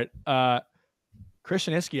right.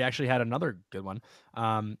 Christian Iski actually had another good one.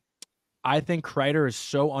 I think Kreider is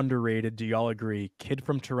so underrated. Do y'all agree? Kid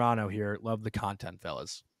from Toronto here. Love the content,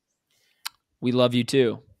 fellas. We love you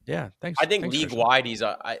too. Yeah, thanks. I think thanks, league-wide,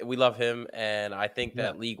 we love him, and I think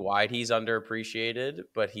that league-wide he's underappreciated,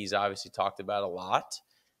 but he's obviously talked about a lot.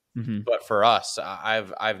 Mm-hmm. But for us,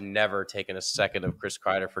 I've never taken a second of Chris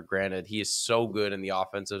Kreider for granted. He is so good in the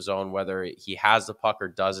offensive zone, whether he has the puck or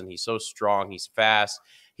doesn't. He's so strong. He's fast.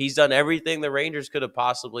 He's done everything the Rangers could have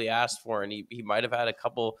possibly asked for, and he might have had a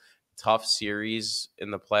couple tough series in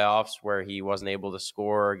the playoffs where he wasn't able to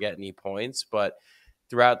score or get any points, but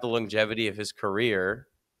throughout the longevity of his career,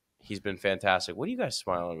 he's been fantastic. What are you guys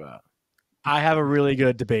smiling about? I have a really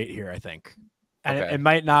good debate here, I think. And Okay. it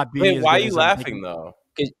might not be. Wait, why are you laughing though?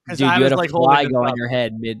 Dude, you had a fly go on your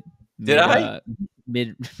head mid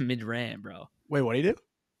ram, bro. Wait, what did he do?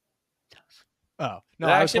 Oh, no,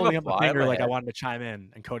 I was holding up a finger like I wanted to chime in,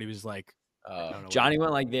 and Cody was like, Johnny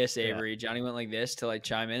went like this, Avery. Yeah. Johnny went like this to like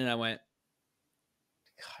chime in, and I went,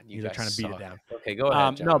 God, you guys trying to beat suck. it down. Okay, go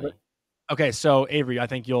ahead, Johnny. No, but okay, so Avery, I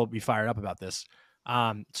think you'll be fired up about this.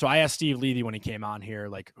 So I asked Steve Levy when he came on here,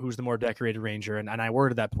 like, who's the more decorated Ranger? And I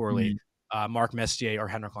worded that poorly, Mark Messier or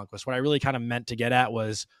Henrik Lundqvist. What I really kind of meant to get at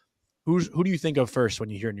was, who do you think of first when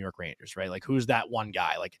you hear New York Rangers, right? Like, who's that one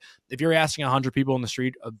guy? Like, if you're asking 100 people in the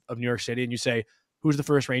street of New York City and you say, who's the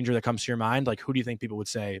first Ranger that comes to your mind? Like, who do you think people would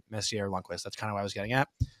say, Messier or Lundqvist? That's kind of what I was getting at.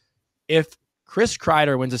 If Chris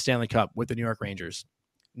Kreider wins a Stanley Cup with the New York Rangers,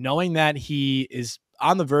 knowing that he is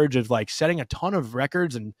on the verge of like setting a ton of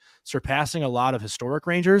records and surpassing a lot of historic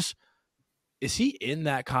Rangers, is he in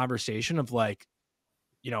that conversation of like,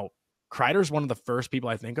 Kreider's one of the first people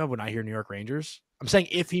I think of when I hear New York Rangers? I'm saying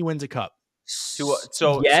if he wins a cup. So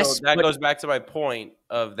that goes back to my point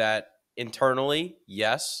of that internally,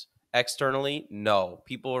 yes. Externally, no.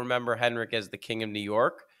 People remember Henrik as the king of New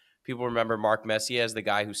York. People remember Mark Messier as the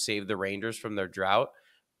guy who saved the Rangers from their drought.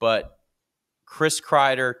 But Chris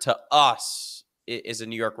Kreider, to us, is a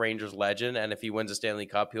New York Rangers legend. And if he wins a Stanley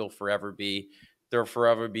Cup, there'll forever be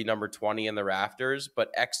number 20 in the rafters.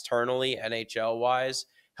 But externally, NHL-wise,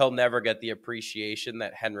 he'll never get the appreciation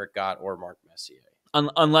that Henrik got or Mark Messier.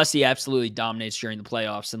 Unless he absolutely dominates during the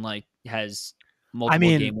playoffs and like has multiple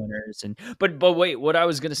game winners. But wait, what I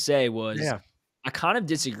was going to say was I kind of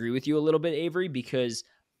disagree with you a little bit, Avery, because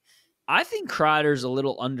I think Kreider's a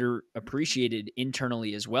little underappreciated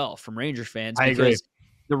internally as well from Rangers fans. I agree.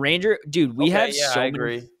 The Ranger, dude, we have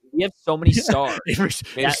so many stars.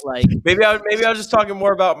 Maybe I was just talking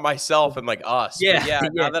more about myself and like us. Yeah.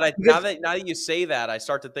 Now that you say that, I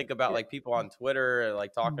start to think about like people on Twitter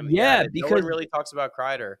like talking. Because no one really talks about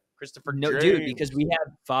Kreider. Christopher James. Dude, because we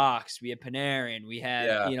have Fox, we have Panarin, we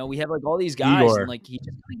have we have like all these guys, Igor. And like he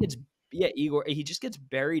just gets Igor. He just gets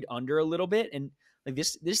buried under a little bit, and like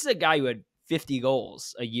this is a guy who had 50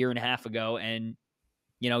 goals a year and a half ago, and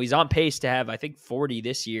he's on pace to have I think 40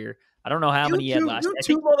 this year. I don't know how many he had last. You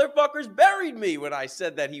two motherfuckers buried me when I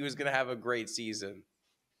said that he was going to have a great season.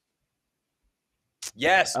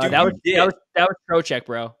 Yes, dude, that was Trocheck,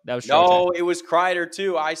 bro. That was Trocheck. No, it was Kreider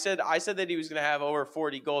too. I said that he was going to have over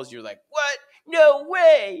 40 goals. You're like, what? No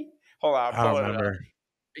way. Hold on, I don't remember.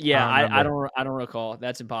 Yeah, I don't recall.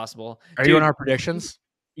 That's impossible. Are you on our predictions?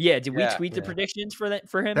 Yeah, did we tweet the predictions for him?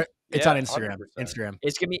 It's on Instagram. 100%. Instagram.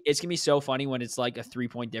 It's gonna be so funny when it's like a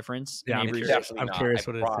 3-point difference. Yeah, I'm curious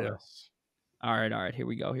what it is too. All right. Here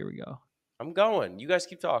we go. I'm going. You guys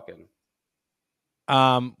keep talking.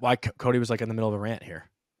 Why Cody was like in the middle of a rant here.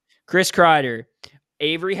 Chris Kreider.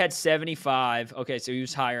 Avery had 75. Okay, so he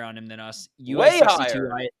was higher on him than us. You Way had 62.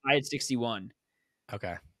 higher. I had 61.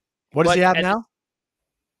 Okay. What does he have now?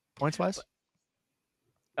 Points wise?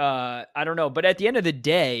 I don't know. But at the end of the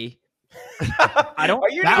day, I don't. Are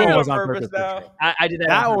you that doing one it was on on purpose now? I did that.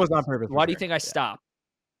 That one was on purpose. Why do you think I stopped?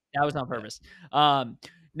 That was on purpose.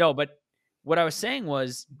 No, but what I was saying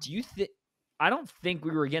was, I don't think we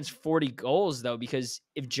were against 40 goals though, because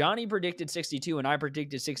if Johnny predicted 62 and I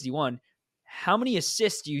predicted 61, how many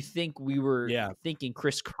assists do you think we were thinking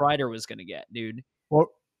Chris Kreider was going to get, dude?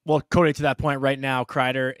 Well, Cody, to that point right now,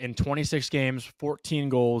 Kreider in 26 games, 14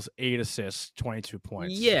 goals, 8 assists, 22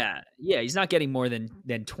 points. Yeah. He's not getting more than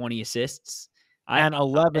 20 assists. And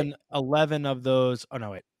 11 of those. Oh,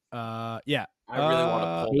 no, wait. Yeah. I really want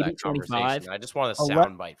to pull that 25. conversation. I just want a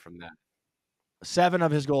soundbite from that. 7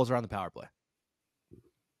 of his goals are on the power play.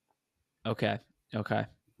 Okay.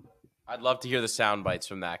 I'd love to hear the sound bites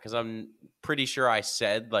from that because I'm pretty sure I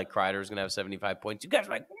said like Kreider's gonna have 75 points. You guys are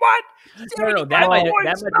like, what? No, that might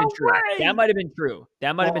have been true.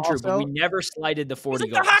 That might have been true. But we never slighted the 40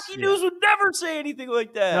 goals. The Hockey News would never say anything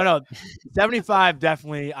like that. No, 75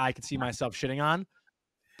 definitely I could see myself shitting on.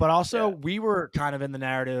 But also we were kind of in the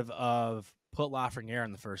narrative of put Lafreniere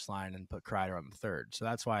in the first line and put Kreider on the third. So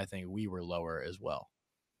that's why I think we were lower as well.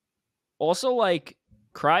 Also, like,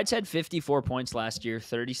 Kreider's had 54 points last year,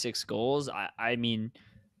 36 goals. I mean,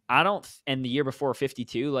 I don't, and the year before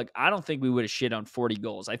 52, like, I don't think we would have shit on 40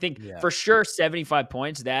 goals. I think for sure 75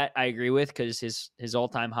 points, that I agree with, because his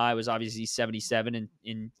all-time high was obviously 77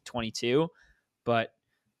 in 22. But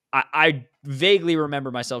I vaguely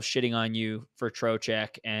remember myself shitting on you for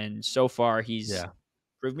Trocheck, and so far he's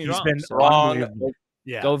proved me wrong. He's been wrong.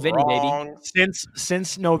 Yeah, go Vinny, baby.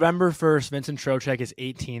 Since November 1st, Vincent Trocheck is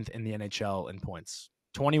 18th in the NHL in points.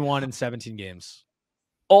 21 in 17 games.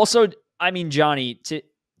 Also, I mean, Johnny,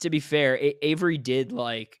 to be fair, Avery did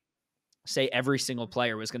like say every single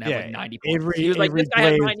player was going to have like 90 points. He was like, this guy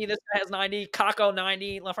has 90, this guy has 90, Kakko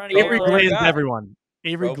 90, Lafreniere. Avery glazed everyone.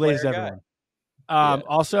 Avery glazed everyone.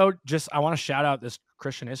 Also, just I want to shout out this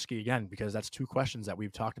Christian Iski again, because that's 2 questions that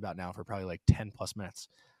we've talked about now for probably like 10 plus minutes.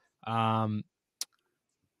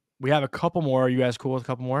 We have a couple more. Are you guys cool with a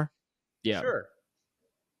couple more? Yeah. Sure.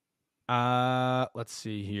 Let's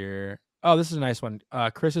see here. Oh, this is a nice one.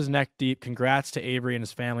 Chris is neck deep. Congrats to Avery and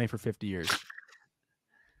his family for 50 years.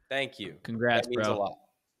 Thank you. Congrats, that means bro. a lot.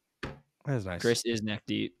 That is nice. Chris is neck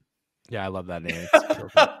deep. Yeah, I love that name.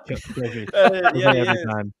 That's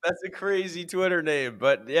a crazy Twitter name.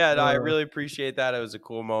 But yeah, no, I really appreciate that. It was a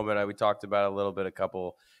cool moment. We talked about it a little bit a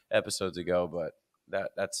couple episodes ago, but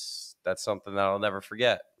that's something that I'll never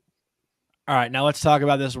forget. All right, now let's talk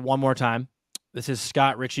about this one more time. This is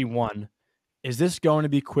Scott Ritchie 1. Is this going to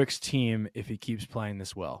be Quick's team if he keeps playing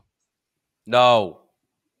this well? No.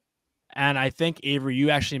 And I think, Avery, you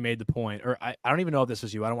actually made the point, or I don't even know if this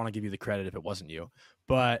was you. I don't want to give you the credit if it wasn't you.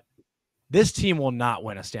 But this team will not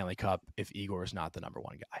win a Stanley Cup if Igor is not the number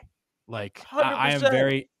 1 guy. Like, I am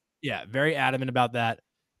very adamant about that.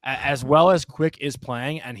 As well as Quick is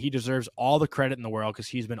playing, and he deserves all the credit in the world because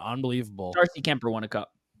he's been unbelievable. Darcy Kemper won a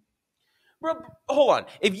cup. Bro, hold on.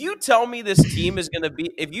 If you tell me this team is going to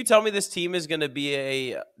be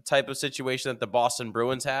a type of situation that the Boston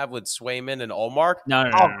Bruins have with Swayman and Ullmark,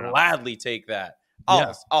 I'll gladly take that.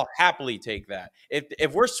 I'll happily take that.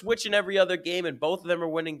 If we're switching every other game and both of them are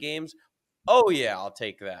winning games, oh yeah, I'll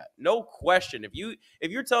take that. No question. If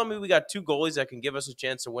you're telling me we got 2 goalies that can give us a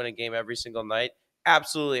chance to win a game every single night,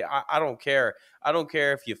 absolutely. I don't care. I don't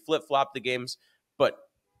care if you flip-flop the games, but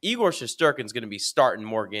Igor Shesterkin's going to be starting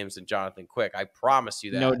more games than Jonathan Quick. I promise you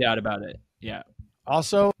that. No doubt about it. Yeah.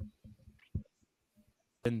 Also,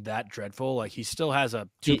 been that dreadful. Like, he still has a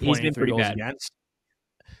 2.83 goals against.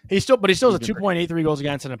 He still has a 2.83 goals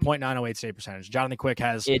against and a .908 save percentage. Jonathan Quick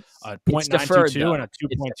has a .922 and a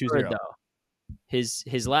 2.20.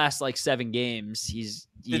 His last like 7 games, he's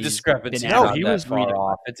the discrepancy. He was far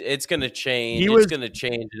off. It's going to change. It's going to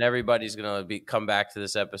change, and everybody's going to come back to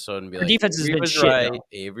this episode and be like, defense has been shit, right.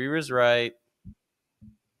 Avery was right.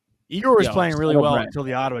 Igor was playing really well until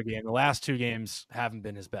the Ottawa game. The last 2 games haven't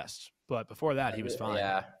been his best, but before that, he was fine.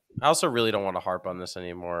 Yeah. I also really don't want to harp on this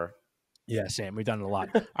anymore. Yeah, same. We've done it a lot.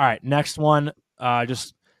 All right, next one.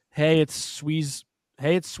 It's Sweeze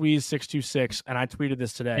 626, and I tweeted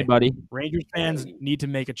this today. Hey, buddy. Rangers fans need to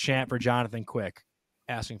make a chant for Jonathan Quick,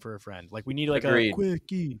 asking for a friend. Like, we need like Agreed. a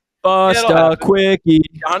Quickie. Bust a quickie.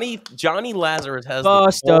 Jonny Lazarus has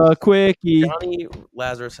Bust a quickie. Jonny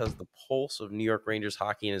Lazarus has the pulse of New York Rangers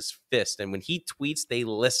hockey in his fist, and when he tweets, they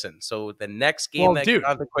listen. So the next game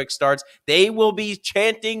Jonathan Quick starts, they will be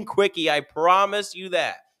chanting quickie. I promise you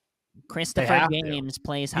that. Christopher James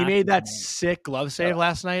plays hockey. He made that sick glove save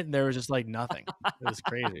last night, and there was just like nothing. It was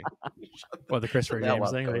crazy. The Christopher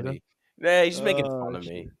James thing? Yeah, he's just making fun of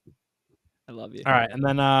me. I love you. All right, and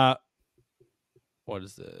then what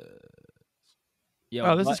is this?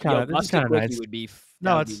 Yo, this is kind of nice. Would be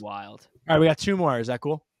wild. All right, we got 2 more. Is that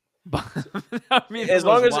cool? I mean, as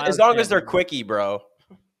long as they're quickie, bro.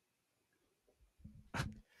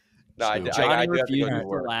 No, Johnny refuses to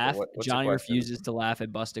laugh. Johnny refuses to laugh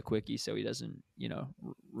at Bust a Quickie, so he doesn't,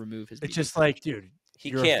 remove his. It's just like, dude,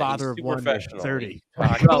 you're a father of one. 30.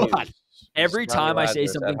 Bro, every time I say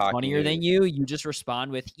something funnier than you, you just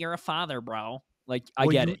respond with, "You're a father, bro." Like, I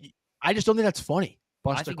get it. I just don't think that's funny.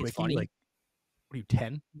 Bust a Quickie, like, what are you,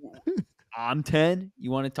 10? I'm 10. You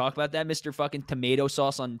want to talk about that, Mr. Fucking tomato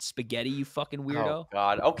sauce on spaghetti, you fucking weirdo? Oh,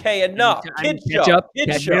 God. Okay, enough. Kid show.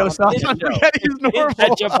 Tomato sauce on spaghetti is normal.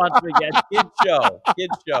 Ketchup on spaghetti. Kid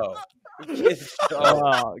show.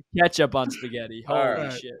 Oh, ketchup on spaghetti. Holy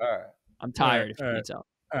shit. All right. I'm tired. All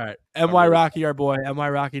right. MY Rocky, our boy, MY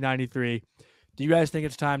Rocky 93. Do you guys think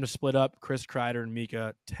it's time to split up Chris Kreider and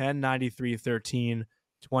Mika 10-93-13,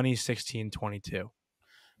 20-16-22?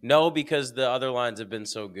 No, because the other lines have been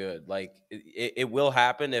so good. Like, it will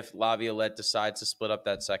happen if Laviolette decides to split up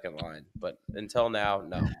that second line. But until now,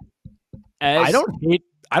 no. I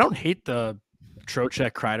don't hate the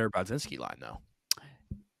Trocheck, Kreider, Brodzinski line, though.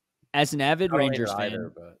 As an avid Rangers fan,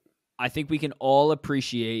 I think we can all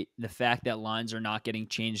appreciate the fact that lines are not getting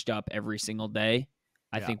changed up every single day.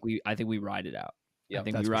 I think we ride it out. Yeah, I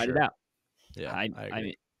think we ride it out. Yeah, I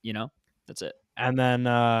mean, that's it. And then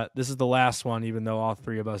this is the last one, even though all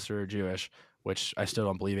 3 of us are Jewish, which I still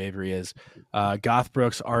don't believe Avery is. Goth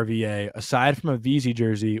Brooks RVA. Aside from a VZ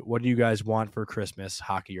jersey, what do you guys want for Christmas,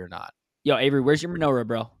 hockey or not? Yo, Avery, where's your menorah,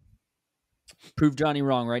 bro? Prove Johnny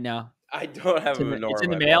wrong right now. I don't have a menorah. It's in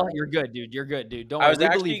the mail. You're good, dude. Don't worry. Today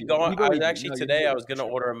I was going to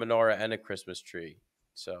order a menorah and a Christmas tree.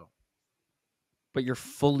 So, but you're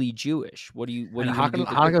fully Jewish. What do you do?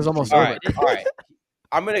 Hanukkah's almost over. All right.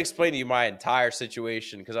 I'm going to explain to you my entire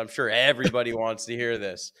situation because I'm sure everybody wants to hear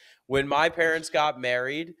this. When my parents got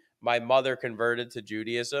married, my mother converted to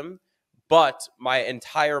Judaism, but my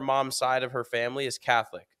entire mom's side of her family is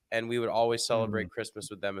Catholic, and we would always celebrate Christmas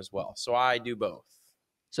with them as well. So I do both.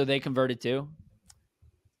 So they converted too?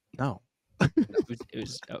 No.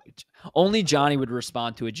 Only Johnny would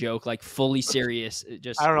respond to a joke like fully serious. I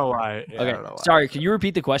don't know why. Yeah, okay. I don't know why. Sorry, can you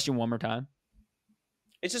repeat the question one more time?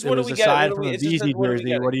 It's just what do we get? Aside from a VZ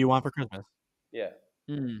jersey, what do you want for Christmas? Yeah.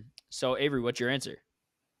 So Avery, what's your answer?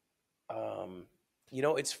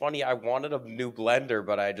 It's funny. I wanted a new blender,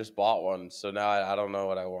 but I just bought one, so now I don't know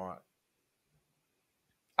what I want.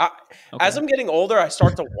 As I'm getting older, I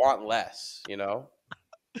start to want less.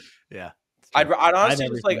 Yeah. I'd honestly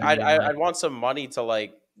just I'd want some money to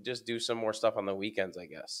just do some more stuff on the weekends, I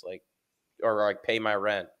guess, or pay my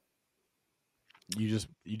rent. You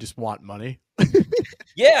just want money.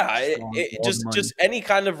 Yeah, just any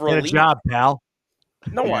kind of relief. Get a job, pal.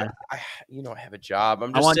 No, yeah. I have a job.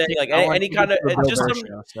 I'm just saying, any kind of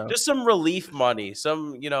just some relief money,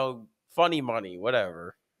 some funny money,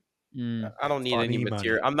 whatever. I don't need any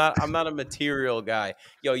material. I'm not a material guy.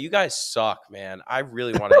 Yo, you guys suck, man. I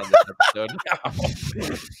really want to end this episode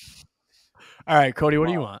now. All right, Cody, what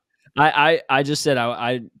do you want? I just said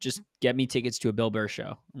I just get me tickets to a Bill Burr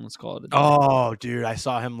show. Let's call it a day. Oh, dude, I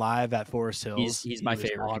saw him live at Forest Hills. He's my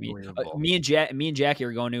favorite. Me and Jackie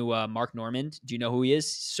are going to Mark Normand. Do you know who he is?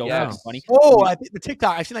 So fucking funny. Oh, I think the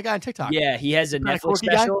TikTok. I've seen that guy on TikTok. Yeah, he has a Netflix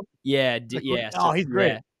special. Yeah, oh, he's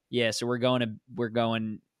great. Yeah, so we're going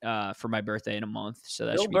for my birthday in a month. So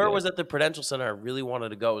that Bill Burr was at the Prudential Center. I really wanted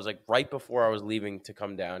to go. It was right before I was leaving to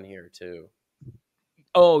come down here too.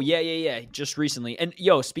 Oh, yeah. Just recently. And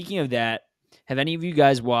yo, speaking of that, have any of you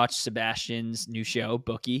guys watched Sebastian's new show,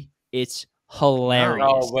 Bookie? It's hilarious.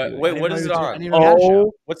 Oh, wait, what is it on?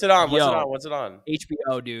 What's it on? What's it on?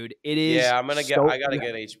 HBO, dude. It is. Yeah, I gotta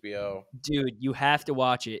get HBO. Dude, you have to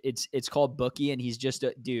watch it. It's called Bookie, and he's just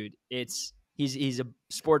a dude. He's a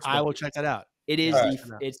sports. I will check that out. It is.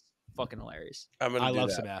 It's fucking hilarious. I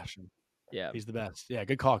love Sebastian. Yeah, he's the best. Yeah,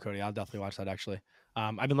 good call, Cody. I'll definitely watch that actually.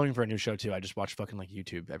 I've been looking for a new show too. I just watch fucking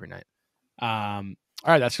YouTube every night. All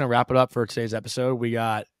right, that's gonna wrap it up for today's episode. We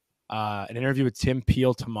got an interview with Tim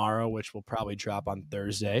Peel tomorrow, which will probably drop on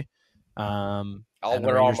Thursday. I'll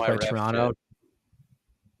wear all my Toronto.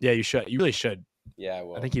 Yeah, you should. You really should. Yeah, I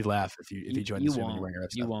will. I think he'd laugh if he joined the Zoom and you're wearing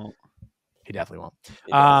You won't. He definitely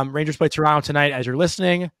won't. Rangers play Toronto tonight. As you're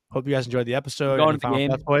listening, hope you guys enjoyed the episode. Going to the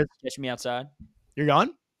game. Catch me outside. You're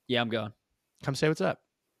going? Yeah, I'm going. Come say what's up.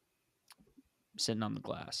 I'm sitting on the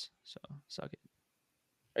glass, so suck it.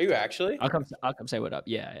 Are you actually? I'll come say what up.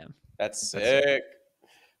 Yeah, I am. That's sick.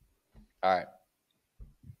 All right.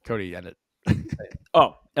 Cody, end it.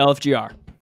 Oh, LFGR.